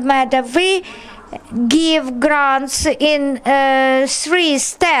simplified manner, we give grants in 3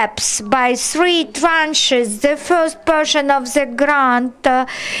 steps by 3 tranches. The first portion of the grant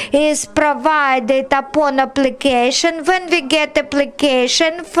is provided upon application. When we get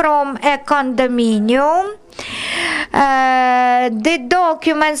application from a condominium, the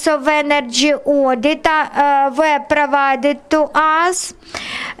documents of energy audit were provided to us,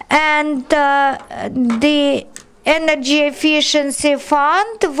 and the Energy Efficiency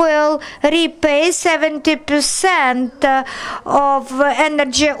Fund will repay 70% of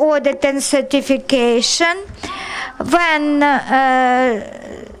energy audit and certification. When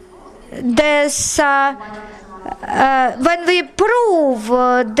when we prove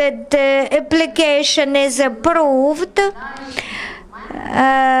that the application is approved,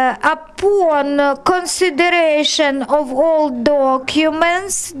 upon consideration of all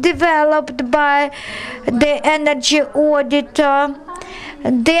documents developed by the energy auditor,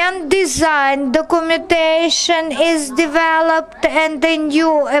 then design documentation is developed and the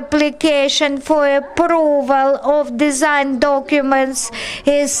new application for approval of design documents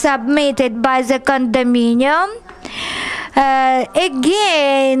is submitted by the condominium.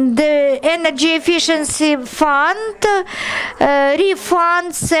 Again, the Energy Efficiency Fund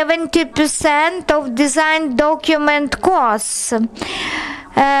refunds 70% of design document costs.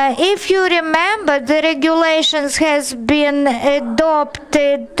 If you remember, the regulations has been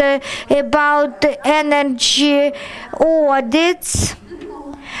adopted about energy audits.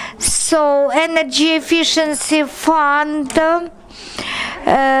 So Energy Efficiency Fund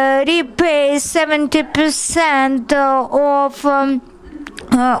repays 70% of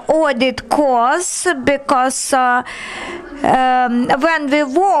audit costs, because when we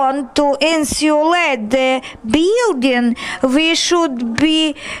want to insulate the building, we should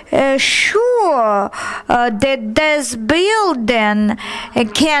be sure that this building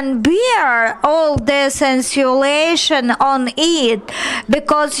can bear all this insulation on it,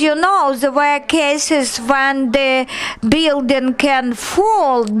 because you know there were cases when the building can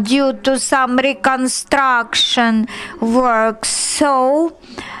fall due to some reconstruction works. So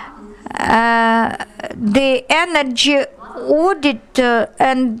the energy auditor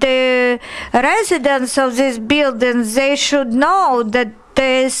and the residents of these buildings, they should know that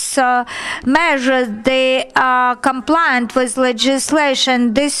these measures, they are compliant with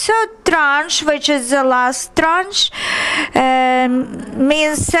legislation. The third tranche, which is the last tranche,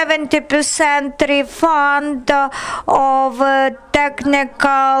 means 70% refund of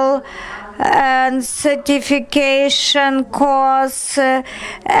technical and certification costs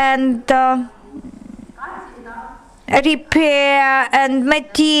and repair and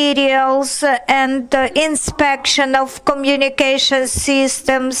materials and inspection of communication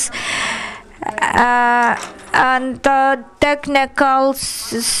systems and technical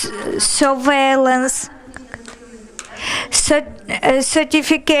surveillance,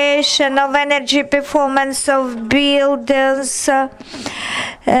 certification of energy performance of buildings.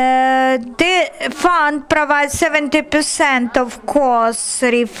 The fund provides 70% of costs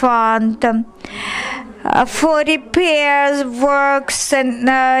refund. For repairs, works, and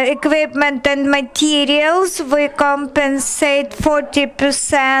equipment and materials, we compensate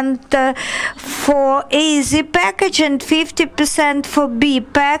 40% for easy package and 50% for B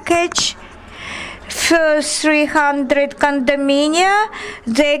package. First 300 condominia,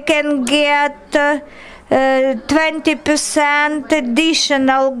 they can get 20%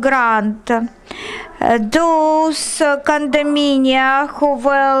 additional grant. Those condominia who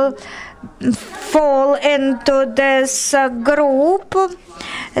will fall into this group,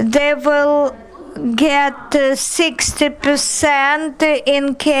 they will get 60%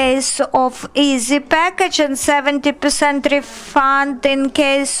 in case of easy package and 70% refund in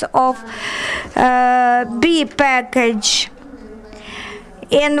case of B package.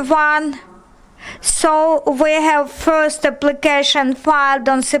 So we have first application filed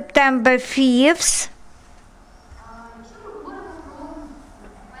on September 5th.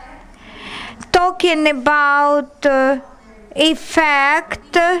 Talking about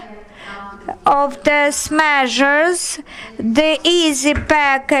effect of these measures, the easy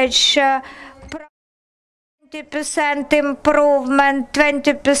package 20% improvement,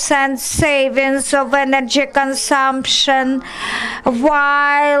 20% savings of energy consumption,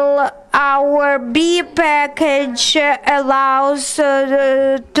 while our B package allows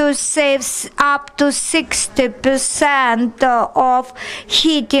to save up to 60% of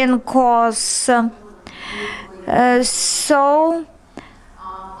heating costs. So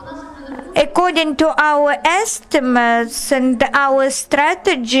according to our estimates and our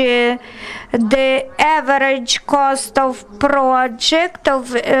strategy, the average cost of project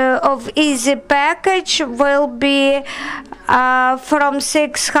of easy package will be from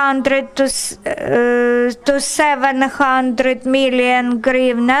 600 to 700 million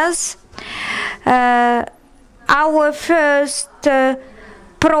hryvnias. Our first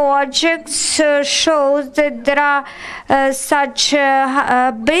projects shows that there are such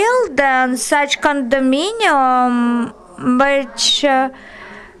buildings, such condominium, which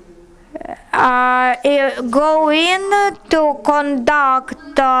are going to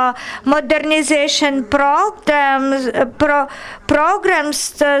conduct modernization programs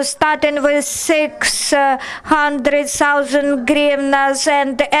starting with 600,000 hryvnias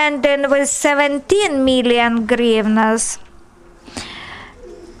and ending with 17 million hryvnias.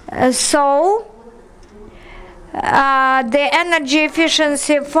 So the Energy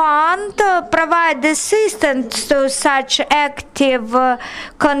Efficiency Fund provides assistance to such active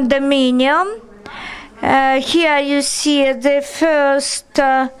condominium. Here you see the first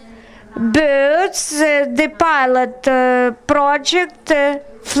birds, the pilot project,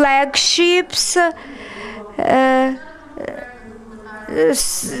 flagships.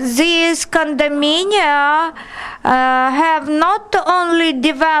 These condominium have not only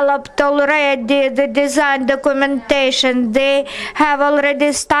developed already the design documentation, they have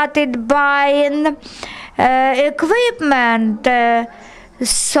already started buying equipment.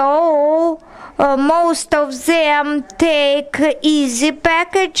 So most of them take easy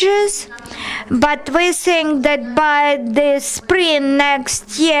packages, but we think that by the spring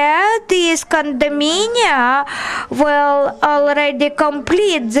next year, these condominium will already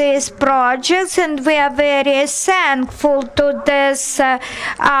complete these projects, and we are very thankful to this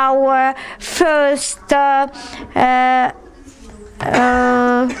our first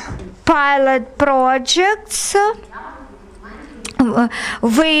pilot projects.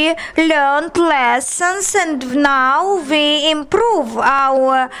 We learned lessons, and now we improve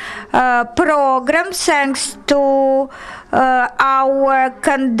our program thanks to our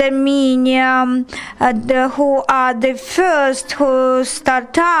condominium who are the first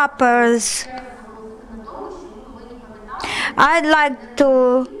startups. I'd like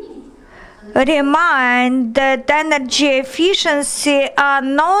to remind that energy efficiency are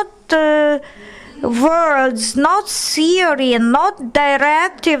not words, not theory, not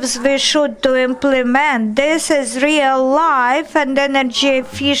directives we should to implement. This is real life, and energy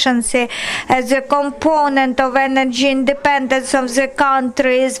efficiency as a component of energy independence of the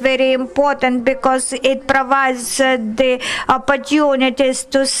country is very important because it provides the opportunities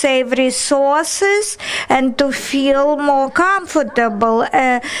to save resources and to feel more comfortable.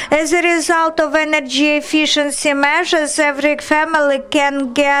 As a result of energy efficiency measures, every family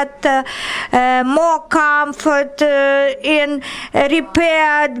can get more comfort in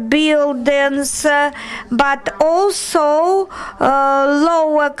repaired buildings, but also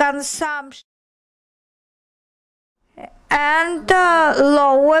lower consumption and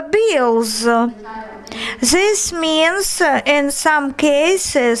lower bills. This means in some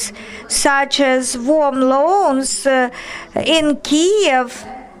cases, such as home loans in Kiev,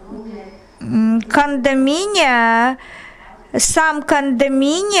 some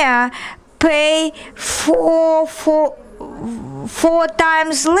condominium pay four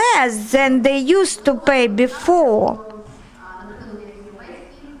times less than they used to pay before.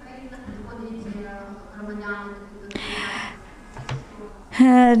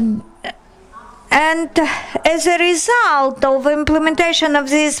 And as a result of implementation of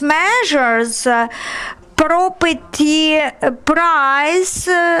these measures, property price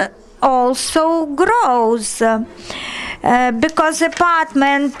also grows. because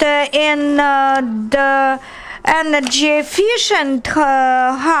apartment in the energy efficient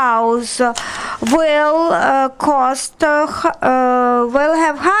house will will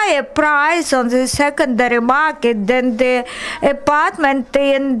have higher price on the secondary market than the apartment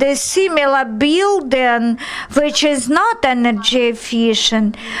in the similar building which is not energy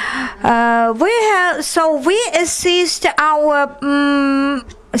efficient. We assist our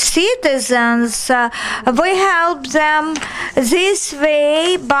citizens, we help them this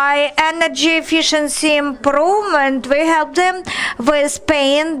way by energy efficiency improvement. We help them with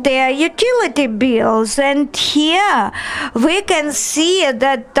paying their utility bills, and here we can see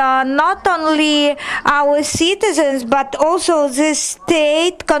that not only our citizens but also the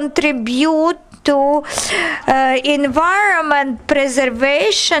state contribute to environment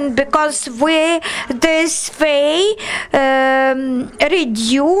preservation, because we this way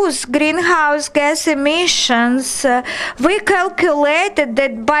reduce greenhouse gas emissions. We calculated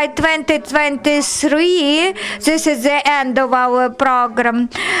that by 2023, this is the end of our program,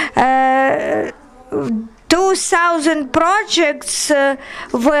 2,000 projects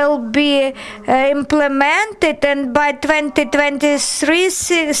will be implemented, and by 2023,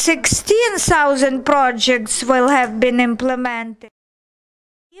 16,000 projects will have been implemented.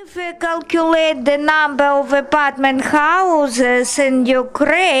 If we calculate the number of apartment houses in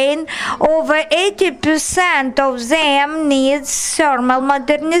Ukraine, over 80% of them needs thermal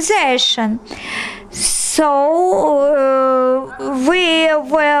modernization. So we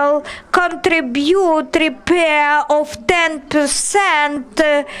will contribute repair of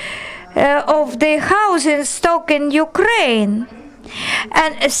 10% of the housing stock in Ukraine.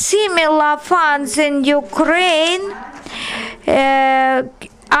 And similar funds in Ukraine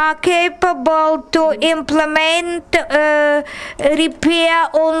are capable to implement repair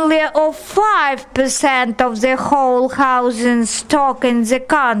only of 5% of the whole housing stock in the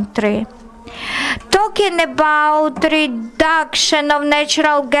country. Talking about reduction of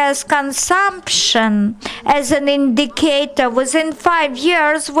natural gas consumption as an indicator, within 5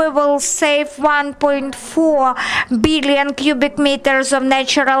 years we will save 1.4 billion cubic meters of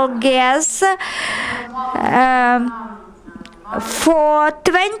natural gas. For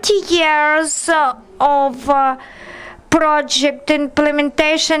 20 years of project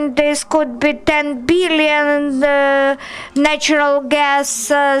implementation, this could be 10 billion natural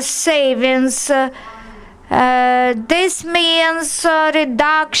gas savings. This means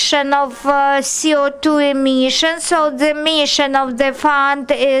reduction of CO2 emissions. So the mission of the fund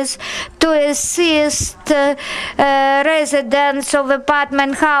is to assist residents of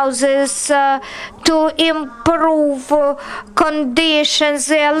apartment houses to improve conditions,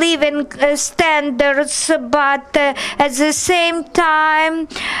 their living standards, but at the same time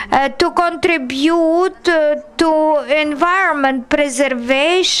to contribute to environment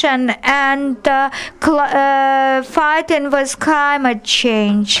preservation and fighting with climate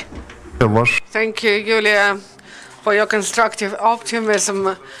change. Thank you, Yulia, for your constructive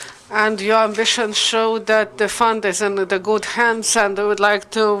optimism, and your ambition show that the fund is in the good hands, and I would like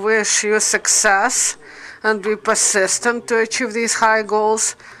to wish you success and be persistent to achieve these high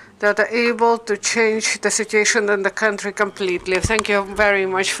goals that are able to change the situation in the country completely. Thank you very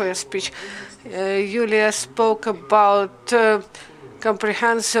much for your speech. Yulia spoke about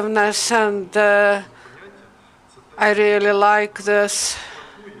comprehensiveness, and I really like this.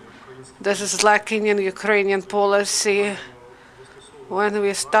 This is lacking in Ukrainian policy. When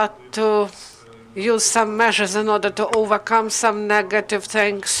we start to use some measures in order to overcome some negative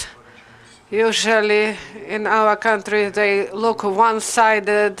things, usually in our country they look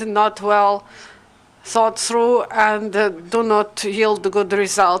one-sided, not well thought through, and do not yield good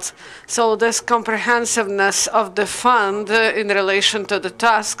results. So this comprehensiveness of the fund in relation to the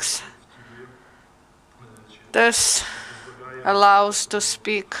tasks, this allows to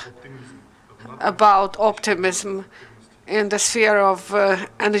speak about optimism in the sphere of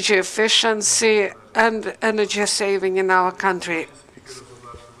energy efficiency and energy saving in our country.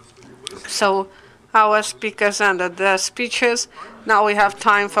 So our speakers ended their speeches. Now we have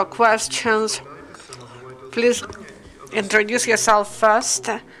time for questions. Please introduce yourself first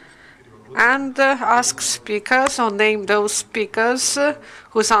and ask speakers or name those speakers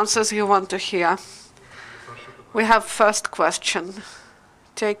whose answers you want to hear. We have first question.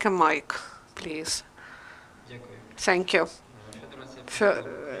 Take a mic, please. Thank you.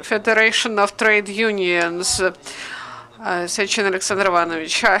 Federation of Trade Unions. Serhiy Alexander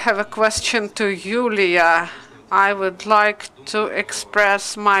Ivanovich, I have a question to Yulia. I would like to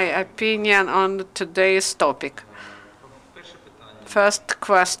express my opinion on today's topic. First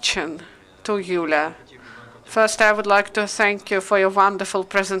question to Yulia. First, I would like to thank you for your wonderful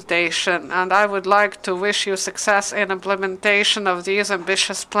presentation, and I would like to wish you success in implementation of these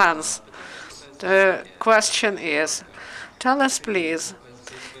ambitious plans. The question is, tell us please,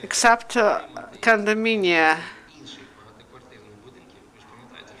 except condominium,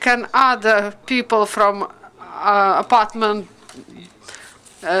 can other people from apartment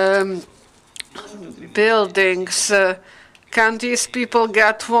buildings, can these people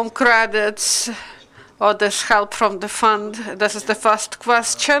get home credits or this help from the fund? This is the first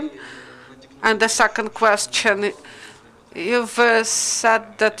question. And the second question, you've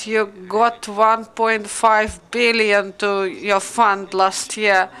said that you got 1.5 billion to your fund last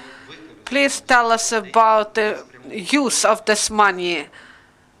year. Please tell us about the use of this money,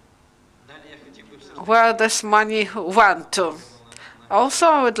 where this money went to. Also,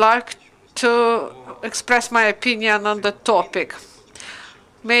 I would like to express my opinion on the topic.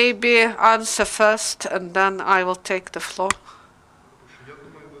 Maybe answer first, and then I will take the floor.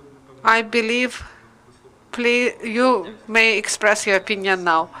 I believe, please, you may express your opinion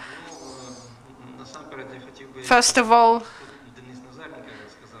now. First of all,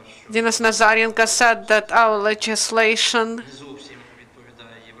 Denis Nazarenko said that our legislation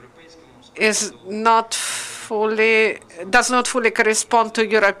is not fully, does not fully correspond to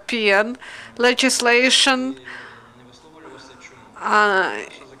European legislation.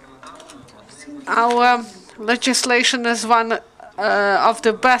 Our legislation is one of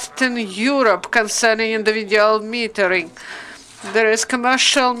the best in Europe concerning individual metering. There is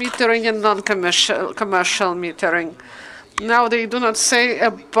commercial metering and non-commercial metering. Now they do not say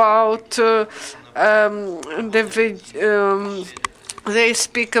about they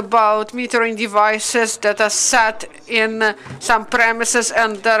speak about metering devices that are set in some premises,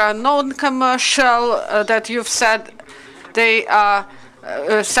 and there are non-commercial that you've said they are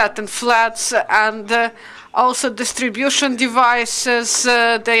set in flats, and also distribution devices,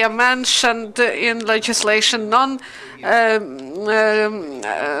 they are mentioned in legislation.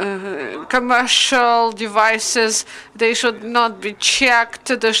 Non-commercial devices, they should not be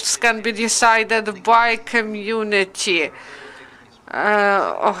checked. This can be decided by community,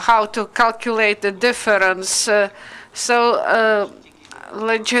 or how to calculate the difference.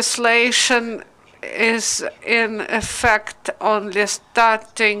 Legislation is in effect only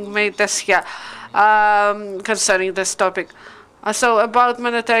starting May this year concerning this topic. So about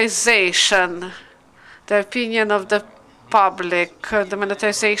monetization, the opinion of the public, the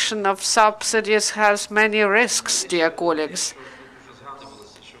monetization of subsidies has many risks, dear colleagues.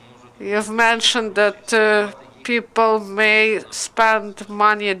 You've mentioned that people may spend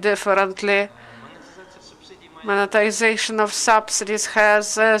money differently. Monetization of subsidies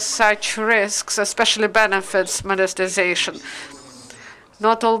has such risks, especially benefits monetization.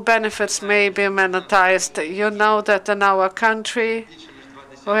 Not all benefits may be monetized. You know that in our country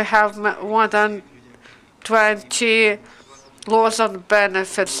we have more than 20 laws on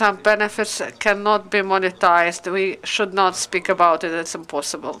benefits. Some benefits cannot be monetized. We should not speak about it. It's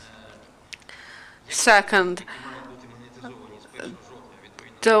impossible. Second,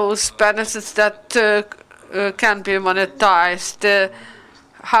 those benefits that can be monetized,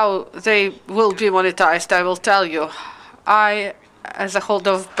 how they will be monetized, I will tell you. I, as a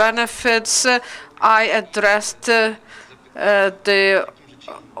holder of benefits, I addressed the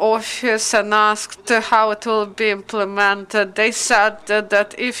office and asked how it will be implemented. They said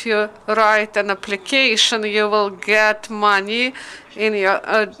that if you write an application, you will get money in your,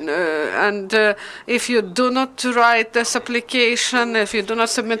 and if you do not write this application, if you do not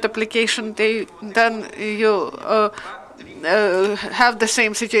submit application, then you have the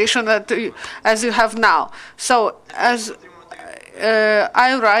same situation as you have now. So as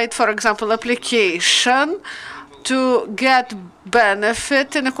I write, for example, application to get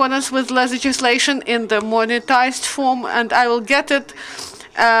benefit in accordance with legislation in the monetized form, and I will get it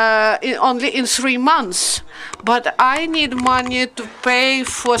only in 3 months. But I need money to pay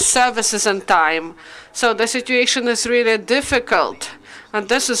for services in time. So the situation is really difficult. And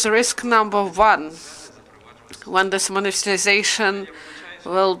this is risk number 1 when this monetization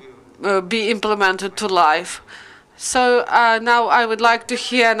will be implemented to life. So now I would like to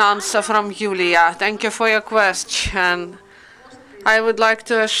hear an answer from Yulia. Thank you for your question. I would like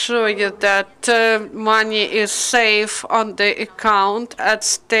to assure you that money is safe on the account at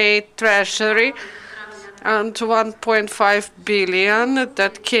State Treasury, and 1.5 billion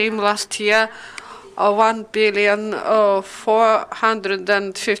that came last year,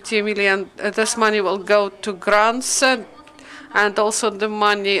 1,450,000,000. This money will go to grants, and also the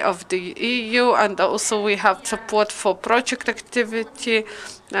money of the EU, and also we have support for project activity,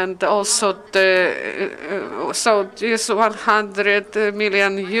 and also the so this 100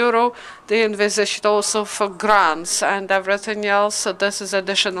 million euro they envisaged also for grants and everything else. So this is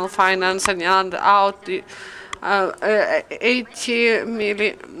additional financing, and out the 80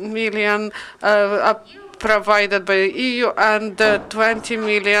 million provided by the EU and 20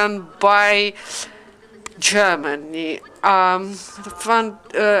 million by Germany. The fund,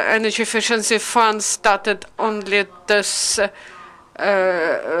 energy efficiency fund started only this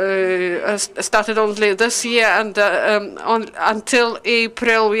year, and until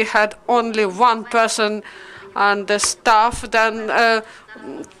April we had only one person on the staff. Then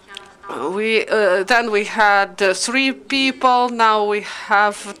we had 3 people. Now we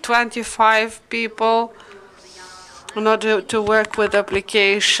have 25 people in order to work with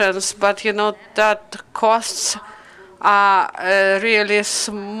applications, but you know that costs are really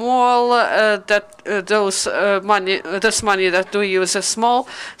small. This money that we use is small,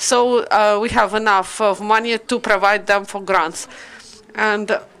 so we have enough of money to provide them for grants,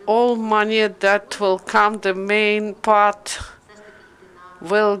 and all money that will come, the main part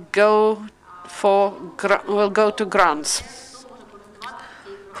will go to grants.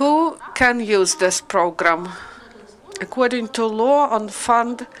 Who can use this program? According to law on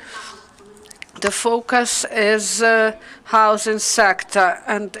fund, the focus is housing sector,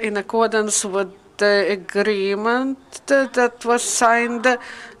 and in accordance with the agreement that was signed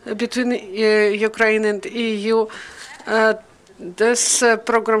between Ukraine and EU, this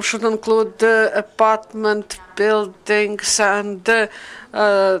program should include apartment buildings, and the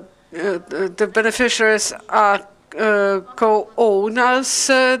beneficiaries are co-owners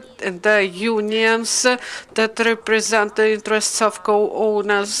and the unions that represent the interests of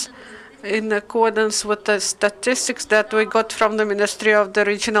co-owners. In accordance with the statistics that we got from the Ministry of the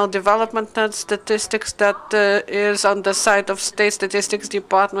Regional Development and Statistics that is on the side of State Statistics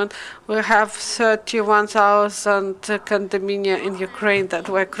Department, we have 31,000 condominiums in Ukraine that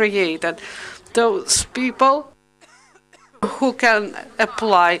were created. Those people who can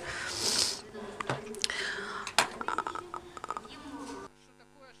apply.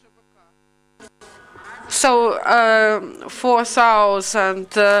 So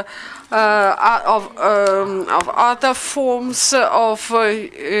 4,000 of other forms of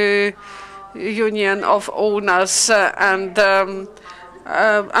union of owners, and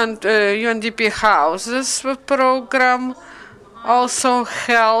UNDP houses program also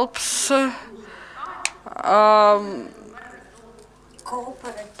helps.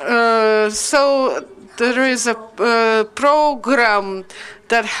 So there is a program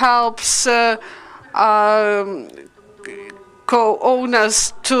that helps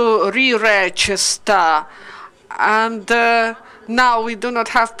co-owners to re-register, and now we do not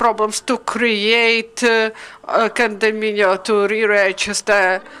have problems to create a condominium to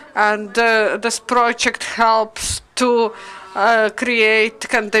re-register, and this project helps to create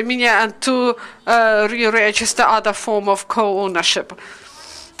condominium and to re-register other form of co-ownership.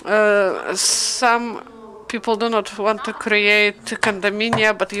 Some people do not want to create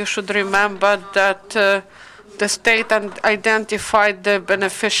condominium, but you should remember that the state identified the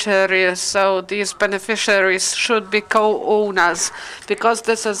beneficiaries, so these beneficiaries should be co-owners, because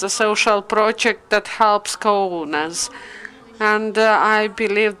this is a social project that helps co-owners. And I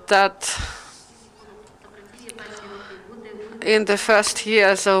believe that in the first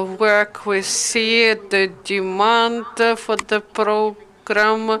years of work, we see the demand for the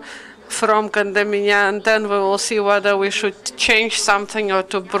program from condominium, and then we will see whether we should change something or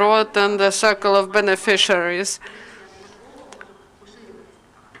to broaden the circle of beneficiaries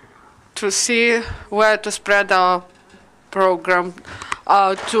to see where to spread our program.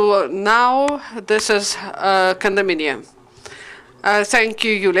 To now, this is condominium. Thank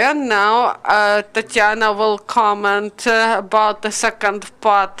you, Yulia. Now, Tetyana will comment about the second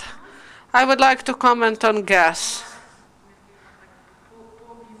part. I would like to comment on gas.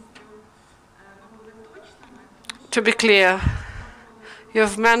 To be clear,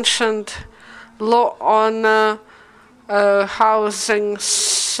 you've mentioned law on housing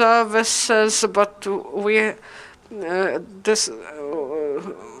services, but we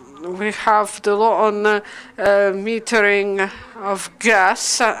have the law on metering of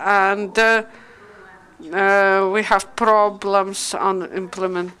gas, and we have problems on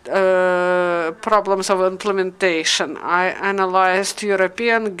problems of implementation. I analyzed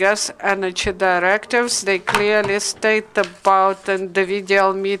European gas energy directives. They clearly state about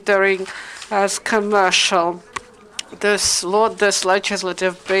individual metering as commercial. This law, this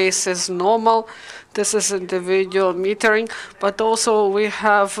legislative base is normal. This is individual metering, but also we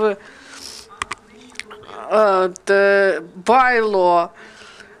have the bylaw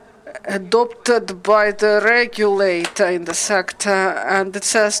adopted by the regulator in the sector, and it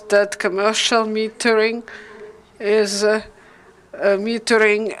says that commercial metering is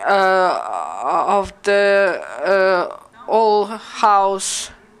metering of the all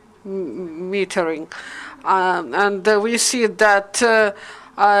house metering, and we see that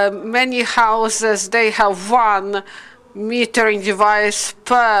many houses, they have one metering device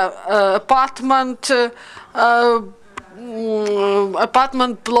per apartment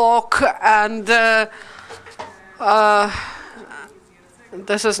block, and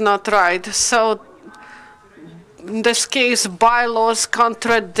this is not right. So in this case, bylaws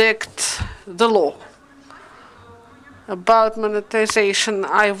contradict the law. About monetization,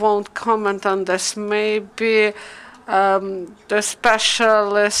 I won't comment on this. Maybe the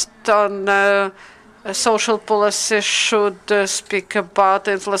specialist on social policy should speak about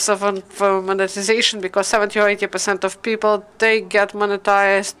the influence of monetization, because 70 or 80% of people, they get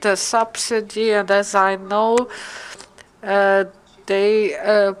monetized subsidy, and as I know, they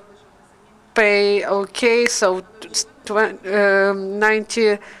pay okay. So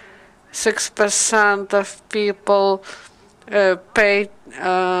 96% of people pay.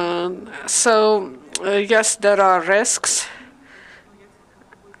 So yes, there are risks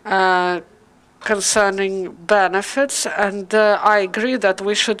concerning benefits, and I agree that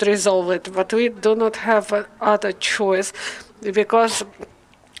we should resolve it, but we do not have other choice, because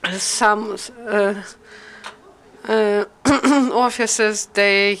some offices,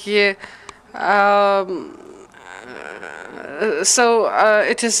 they so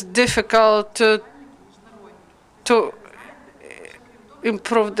it is difficult to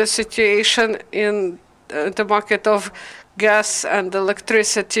improve the situation in the market of gas and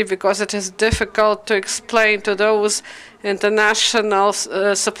electricity, because it is difficult to explain to those international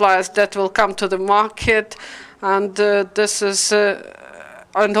suppliers that will come to the market, and this is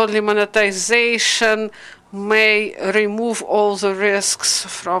and only monetization may remove all the risks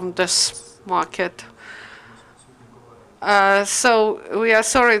from this market. So we are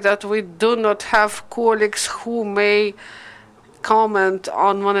sorry that we do not have colleagues who may comment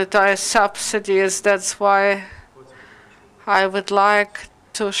on monetized subsidies. That's why I would like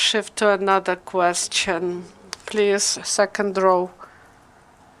to shift to another question. Please, second row.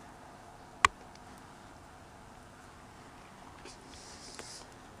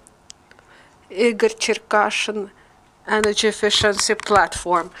 Igor Cherkashin, Energy Efficiency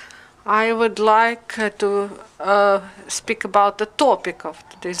Platform. I would like to speak about the topic of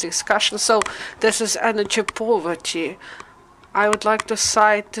this discussion. So this is energy poverty. I would like to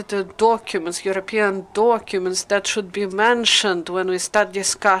cite the documents, European documents, that should be mentioned when we start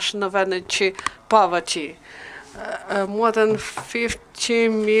discussion of energy poverty. More than 50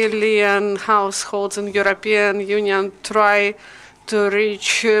 million households in European Union try to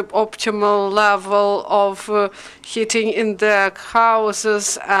reach optimal level of heating in their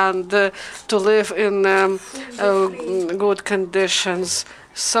houses and to live in good conditions.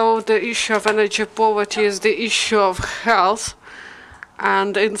 So the issue of energy poverty is the issue of health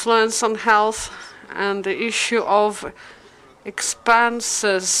and influence on health, and the issue of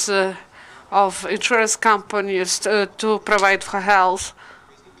expenses of insurance companies to provide for health.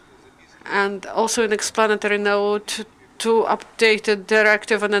 And also an explanatory note to updated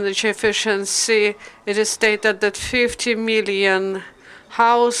directive on energy efficiency, it is stated that 50 million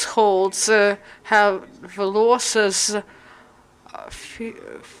households have losses.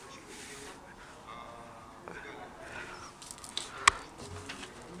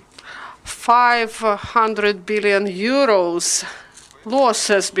 500 billion euros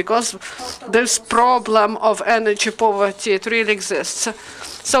losses because this problem of energy poverty, it really exists.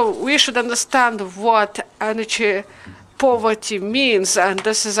 So we should understand what energy poverty means, and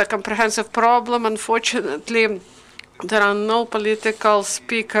this is a comprehensive problem. Unfortunately, there are no political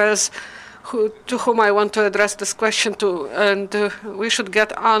speakers to whom I want to address this question to, and we should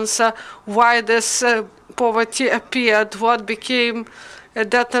get answer why this poverty appeared, what became a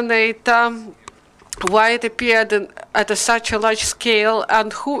detonator, why it appeared at such a large scale,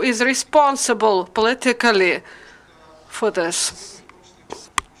 and who is responsible politically for this.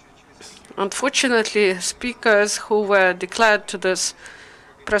 Unfortunately, speakers who were declared to this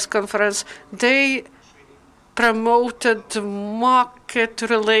press conference, they promoted market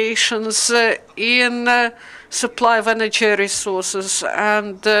relations in supply of energy resources,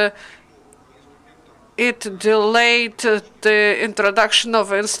 and it delayed the introduction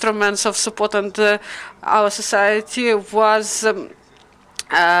of instruments of support, and our society was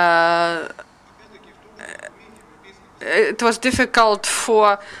it was difficult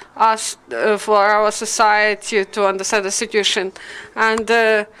for us, for our society to understand the situation,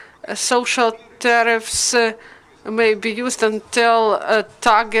 and social tariffs may be used until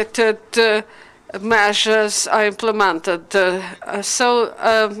targeted measures are implemented.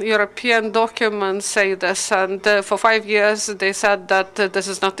 European documents say this, and for 5 years they said that this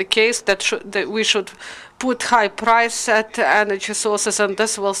is not the case, that we should put high price at energy sources, and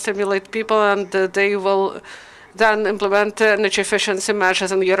this will stimulate people, and they will then implement energy efficiency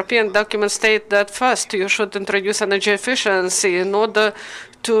measures. And European documents state that first you should introduce energy efficiency in order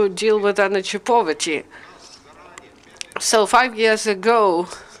to deal with energy poverty. So 5 years ago,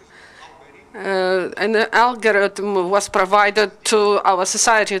 an algorithm was provided to our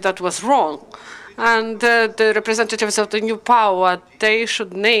society that was wrong. And the representatives of the new power, they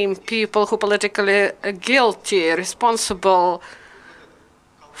should name people who politically guilty, responsible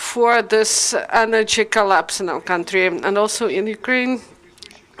for this energy collapse in our country. And also in Ukraine,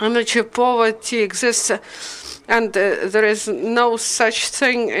 energy poverty exists, and there is no such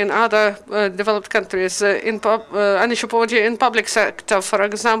thing in other developed countries. Energy poverty in public sector, for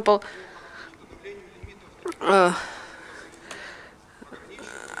example,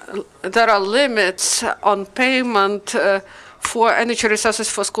 there are limits on payment for energy resources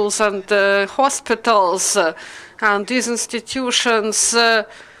for schools and hospitals, and these institutions are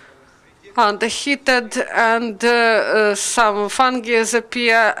heated, and some fungi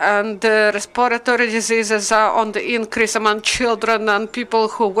appear, and respiratory diseases are on the increase among children, and people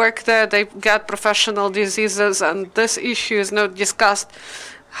who work there, they get professional diseases, and this issue is not discussed.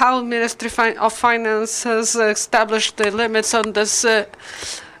 How Ministry of Finances established the limits on this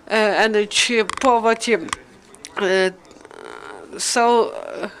energy poverty. So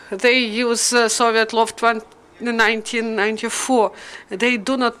they use Soviet law of 1994. They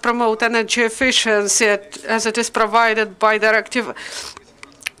do not promote energy efficiency as it is provided by Directive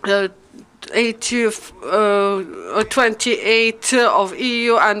 28 of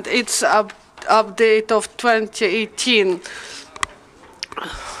EU and its update of 2018.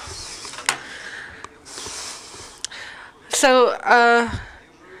 So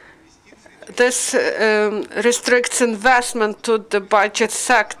this restricts investment to the budget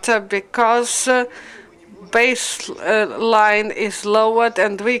sector because baseline is lowered,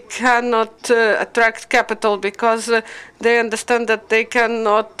 and we cannot attract capital because they understand that they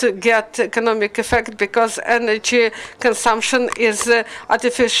cannot get economic effect because energy consumption is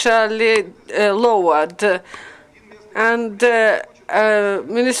artificially lowered. And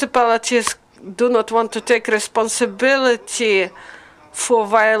municipalities do not want to take responsibility for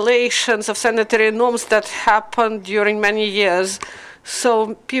violations of sanitary norms that happened during many years.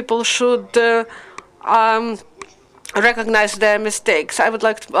 So people should recognize their mistakes. I would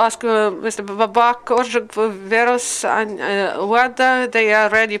like to ask Mr. Babak, Orzhel, Gerus, whether they are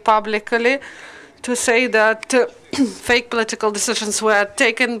ready publicly to say that fake political decisions were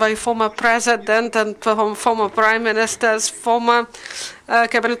taken by former president and former prime ministers, former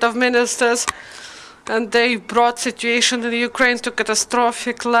cabinet of ministers, and they brought situation in Ukraine to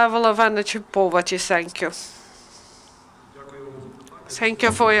catastrophic level of energy poverty. Thank you. Thank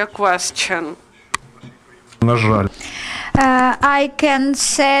you for your question. I can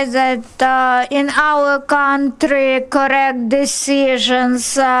say that in our country correct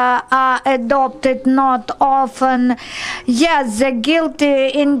decisions are adopted not often. Yes, the guilty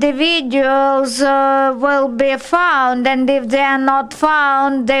individuals will be found, and if they are not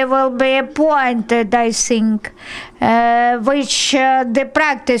found, they will be appointed, I think, which the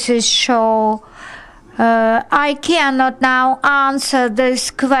practices show. I cannot now answer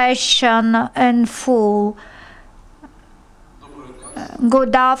this question in full.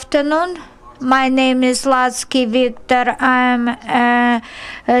 Good afternoon. My name is Latsky Victor. I'm a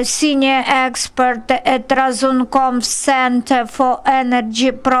senior expert at Razunkov Center for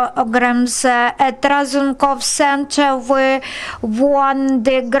Energy Programs. At Razunkov Center, we won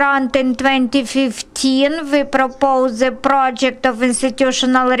the grant in 2015. We proposed the project of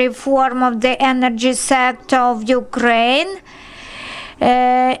institutional reform of the energy sector of Ukraine.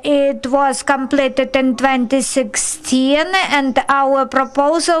 It was completed in 2016, and our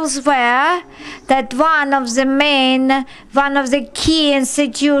proposals were that one of the key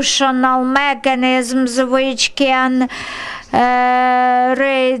institutional mechanisms which can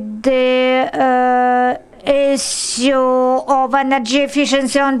raise the issue of energy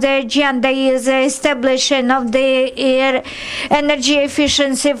efficiency on the agenda is the establishment of the Energy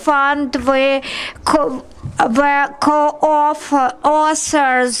Efficiency Fund. We were co-authors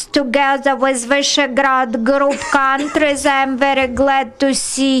together with Visegrad Group countries. I'm very glad to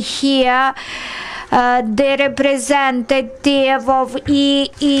see here the representative of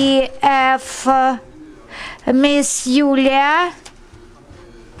EEF, Miss Yulia.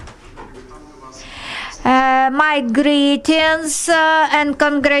 My greetings and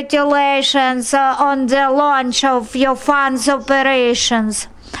congratulations on the launch of your fund's operations.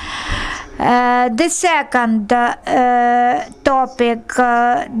 The second topic,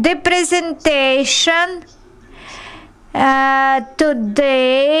 the presentation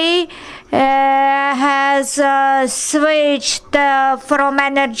today has switched from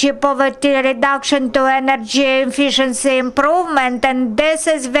energy poverty reduction to energy efficiency improvement, and this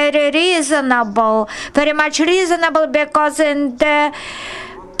is very reasonable, very much reasonable, because in the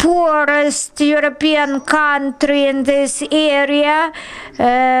poorest European country in this area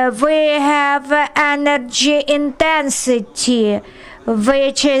we have energy intensity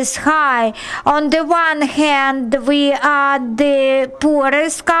which is high. On the one hand, we are the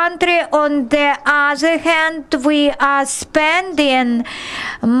poorest country. On the other hand, we are spending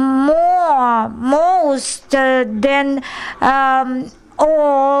most than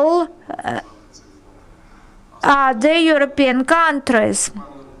all other European countries.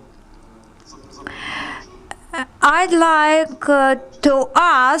 I'd like to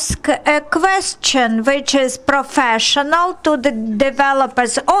ask a question which is professional to the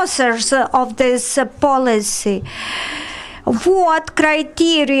developers, authors of this policy. What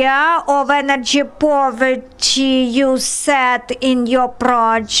criteria of energy poverty you set in your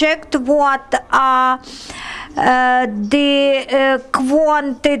project? What are the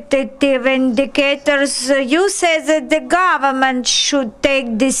quantitative indicators? You say that the government should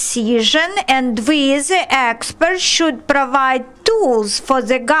take decision and we as experts should provide tools for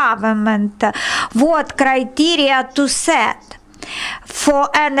the government. What criteria to set for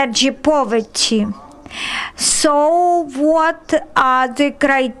energy poverty? So what are the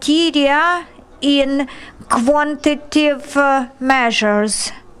criteria in quantitative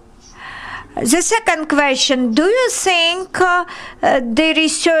measures? The second question, do you think the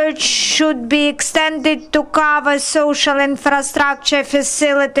research should be extended to cover social infrastructure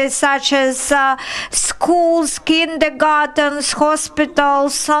facilities such as schools, kindergartens,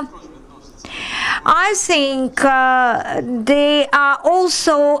 hospitals? I think they are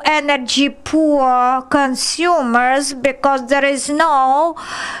also energy poor consumers because there is no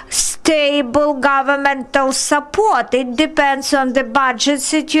stable governmental support. It depends on the budget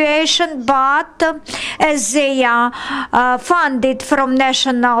situation, but as they are funded from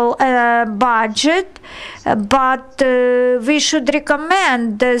national budget, but we should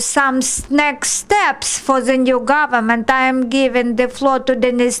recommend some next steps for the new government. I am giving the floor to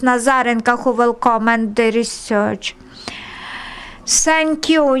Denise Nazarenko, who will comment the research. Thank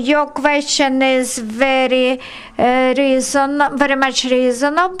you. Your question is very much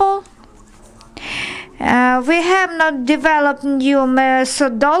reasonable. We have not developed new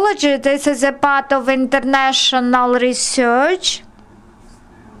methodology. This is a part of international research.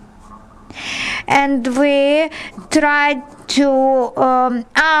 And we try to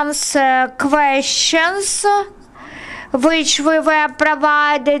answer questions which we were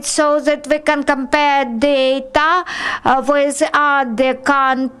provided so that we can compare data with other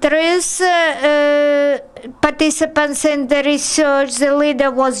countries. Participants in the research, the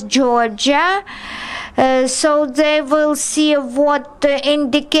leader was Georgia. So they will see what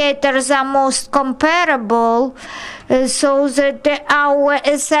indicators are most comparable, so that our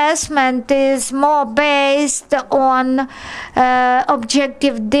assessment is more based on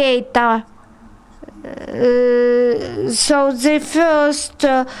objective data. So the first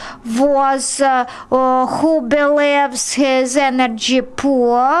was who believes he is energy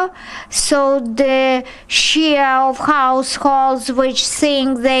poor. So the share of households which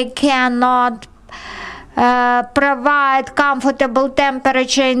think they cannot provide comfortable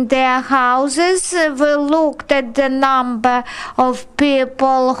temperature in their houses. We looked at the number of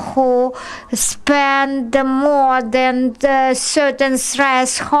people who spend more than the certain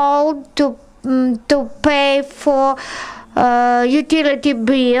threshold to pay for utility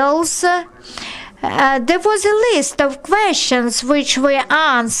bills. There was a list of questions which we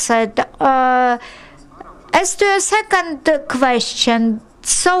answered. As to a second question,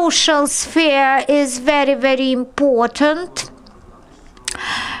 social sphere is very, very important,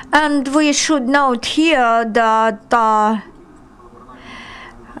 and we should note here that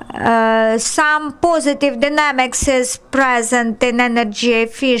some positive dynamics is present in energy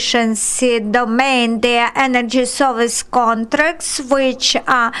efficiency domain. There are energy service contracts which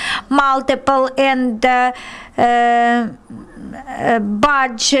are multiple in the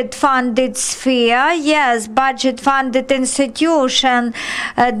budget funded sphere. Yes, budget funded institution,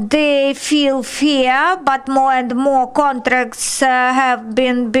 they feel fear, but more and more contracts have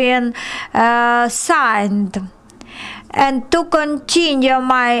been signed. And to continue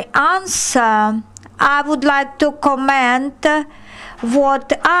my answer, I would like to comment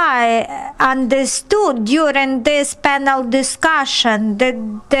what I understood during this panel discussion, that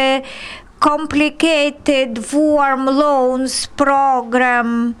the complicated warm loans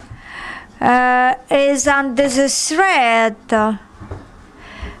program is under the threat,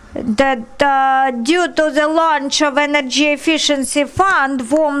 that due to the launch of energy efficiency fund,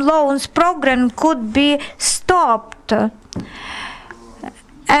 warm loans program could be stopped.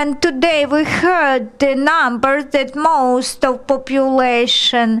 And today we heard the numbers that most of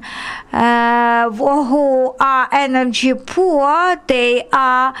population who are energy poor, they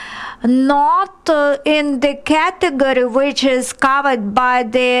are not in the category which is covered by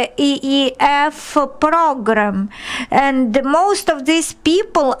the EEF program. And most of these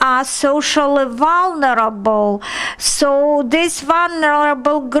people are socially vulnerable. So this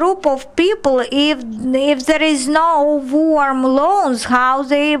vulnerable group of people, if there is no warm loans, how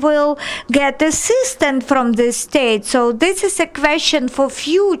they will get assistance from the state? So this is a question for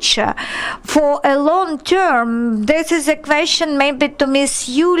future, for a long term. This is a question maybe to Miss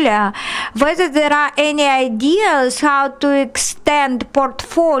Yulia, whether there are any ideas how to extend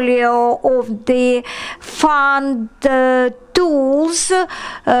portfolio of the fund tools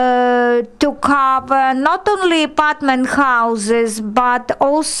to cover not only apartment houses but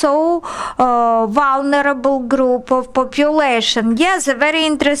also vulnerable group of population. Yes, a very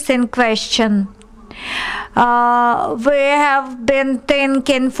interesting question. We have been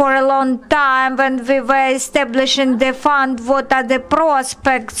thinking for a long time when we were establishing the fund, what are the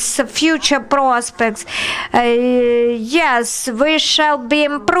prospects, future prospects. Yes, we shall be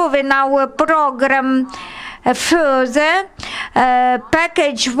improving our program further.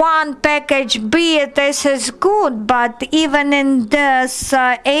 Package 1, package B, this is good, but even in this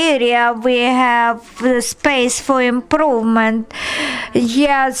area we have space for improvement.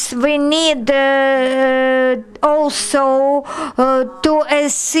 Yes, we need also to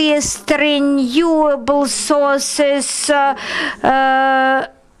assist renewable sources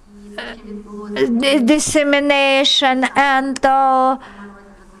dissemination, and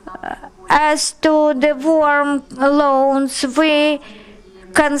as to the warm loans, we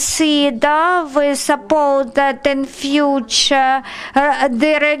suppose that in future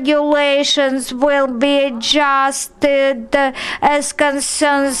the regulations will be adjusted as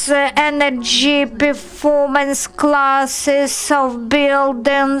concerns energy performance classes of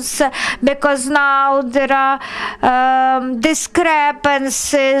buildings, because now there are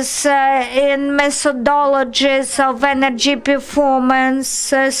discrepancies in methodologies of energy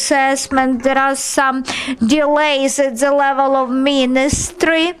performance assessment. There are some delays at the level of ministry,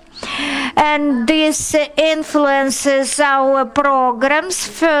 and this influences our programs.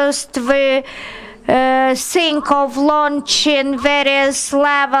 First, we think of launching various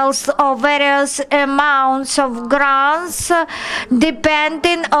levels or various amounts of grants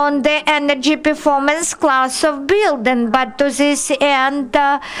depending on the energy performance class of building, but to this end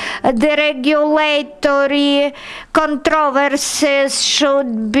the regulatory controversies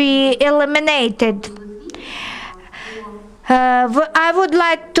should be eliminated. I would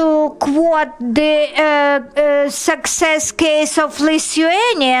like to quote the success case of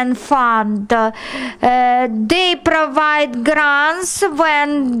Lithuanian fund. They provide grants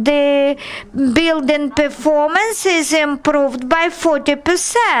when the building performance is improved by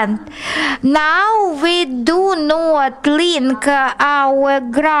 40%. Now we do not link our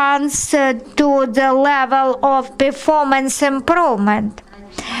grants to the level of performance improvement.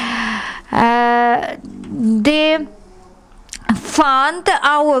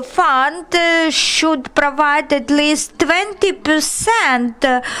 Our fund should provide at least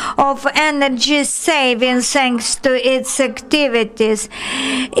 20% of energy savings thanks to its activities.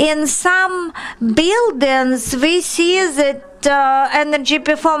 In some buildings, we see that energy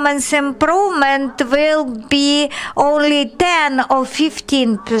performance improvement will be only 10 or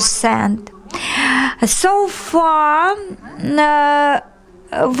 15%. So far,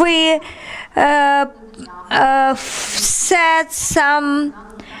 we set some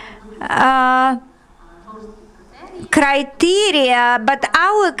criteria, but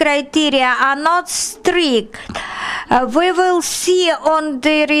our criteria are not strict. We will see on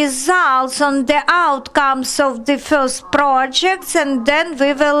the results, on the outcomes of the first projects, and then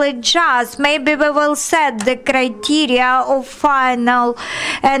we will adjust. Maybe we will set the criteria of final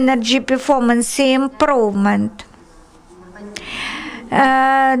energy performance improvement.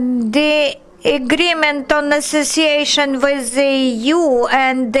 the agreement on association with the EU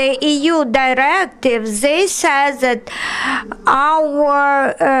and the EU directives, they said that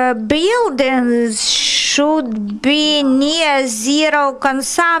our buildings should be near zero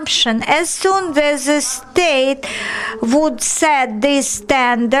consumption. As soon as the state would set these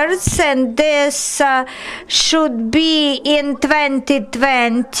standards, and this should be in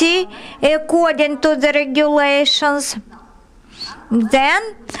 2020 according to the regulations, then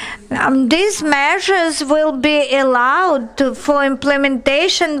these measures will be allowed for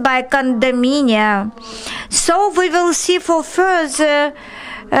implementation by condominia. So we will see for further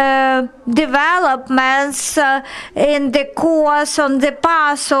developments in the course, on the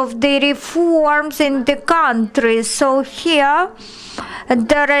path of the reforms in the country. So here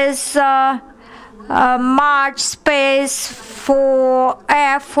there is much space for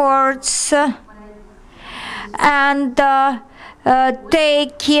efforts, and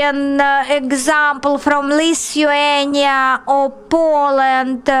taking example from Lithuania or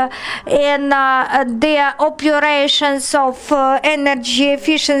Poland in their operations of energy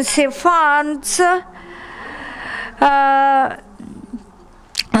efficiency funds,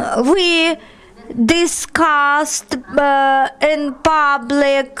 we discussed in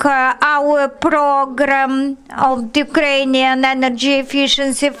public our program of the Ukrainian Energy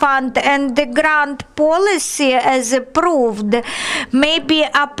Efficiency Fund and the grant policy as approved. Maybe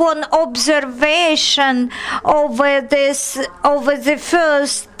upon observation over the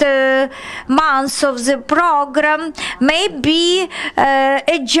first months of the program, maybe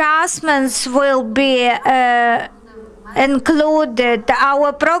adjustments will be included.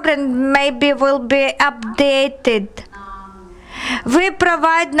 Our program maybe will be updated. We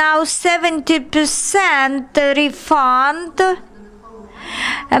provide now 70% refund.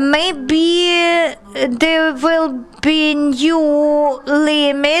 Maybe there will be new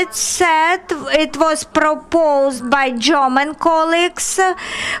limits set. It was proposed by German colleagues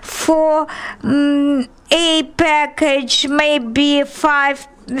for a package, maybe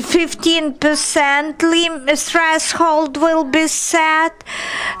 15% threshold will be set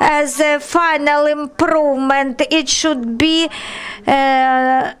as a final improvement. It should be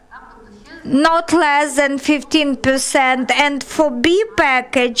not less than 15%, and for B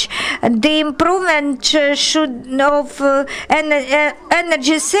package the improvement of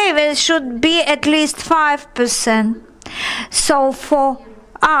energy savings should be at least 5%. So for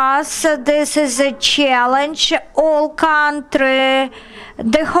us this is a challenge.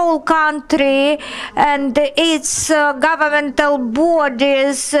 The whole country and its governmental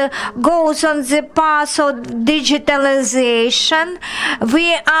bodies goes on the path of digitalization.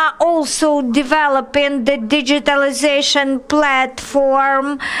 We are also developing the digitalization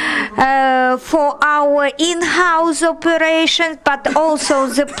platform for our in-house operations, but also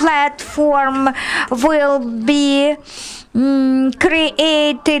the platform will be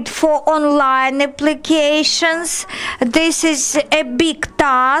created for online applications. This is a big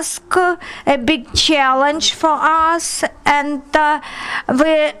task, a big challenge for us, and I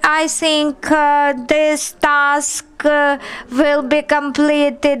think this task will be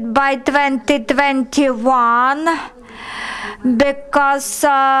completed by 2021. Because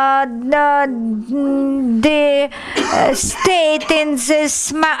the state in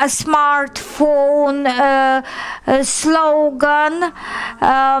this smartphone slogan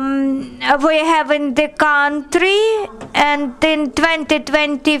we have in the country, and in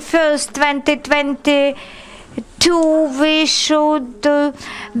 2022 we should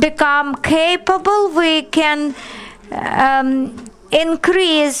become capable. We can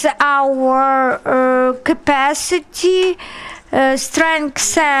increase our capacity,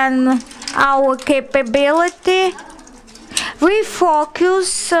 strengthen our capability. We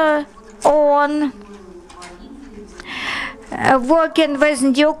focus on working with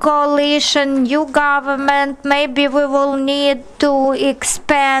new coalition, new government. Maybe we will need to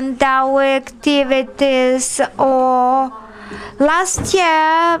expand our activities. Or last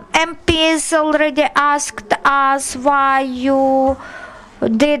year MPs already asked us why you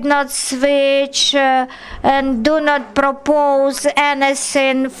did not switch and do not propose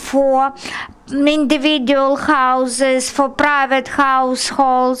anything for individual houses, for private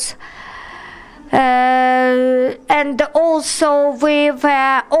households. And also we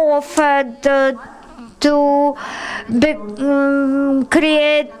were offered to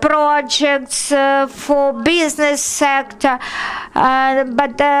create projects for business sector,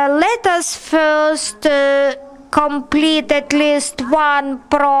 but let us first complete at least one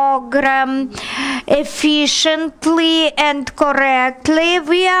program efficiently and correctly.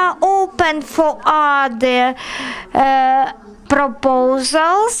 We are open for other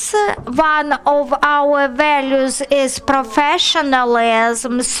proposals. One of our values is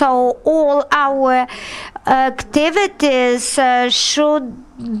professionalism, so all our activities should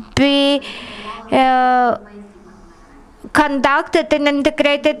be conducted in an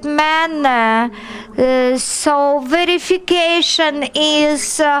integrated manner. So verification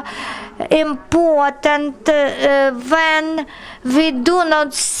is important when we do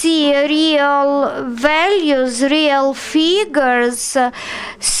not see real values, real figures.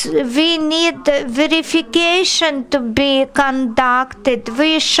 We need verification to be conducted.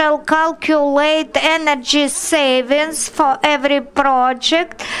 We shall calculate energy savings for every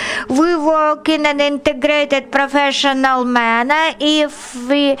project. We work in an integrated professional manner. If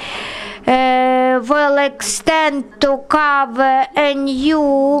we will extend to cover a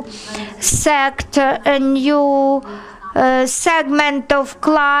new sector, a new segment of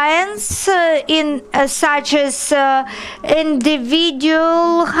clients in such as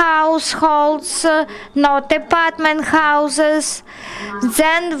individual households, not apartment houses,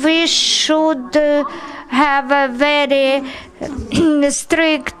 then we should have a very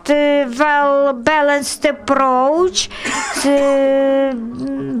strict, well-balanced approach,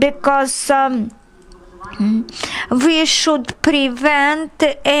 because we should prevent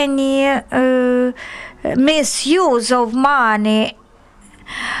any misuse of money.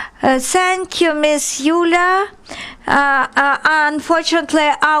 Thank you, Miss Yulia. Unfortunately,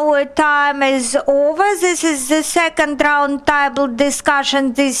 our time is over. This is the second roundtable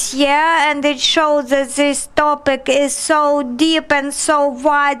discussion this year, and it shows that this topic is so deep and so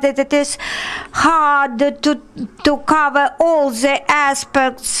wide that it is hard to cover all the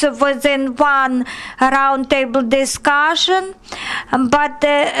aspects within one roundtable discussion. But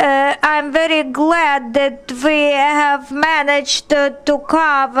I'm very glad that we have managed to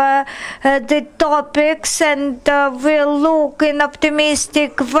cover the topics, and we'll look in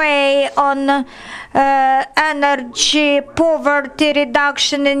optimistic way on energy poverty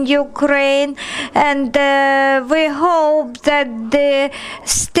reduction in Ukraine, and we hope that the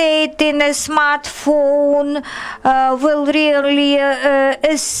state in a smartphone will really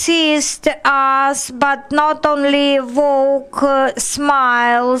assist us, but not only evoke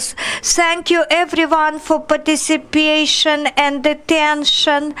smiles. Thank you everyone for participation and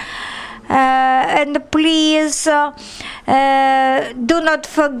attention. And please do not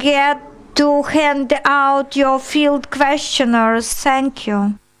forget to hand out your field questionnaires. Thank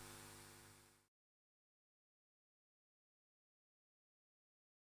you.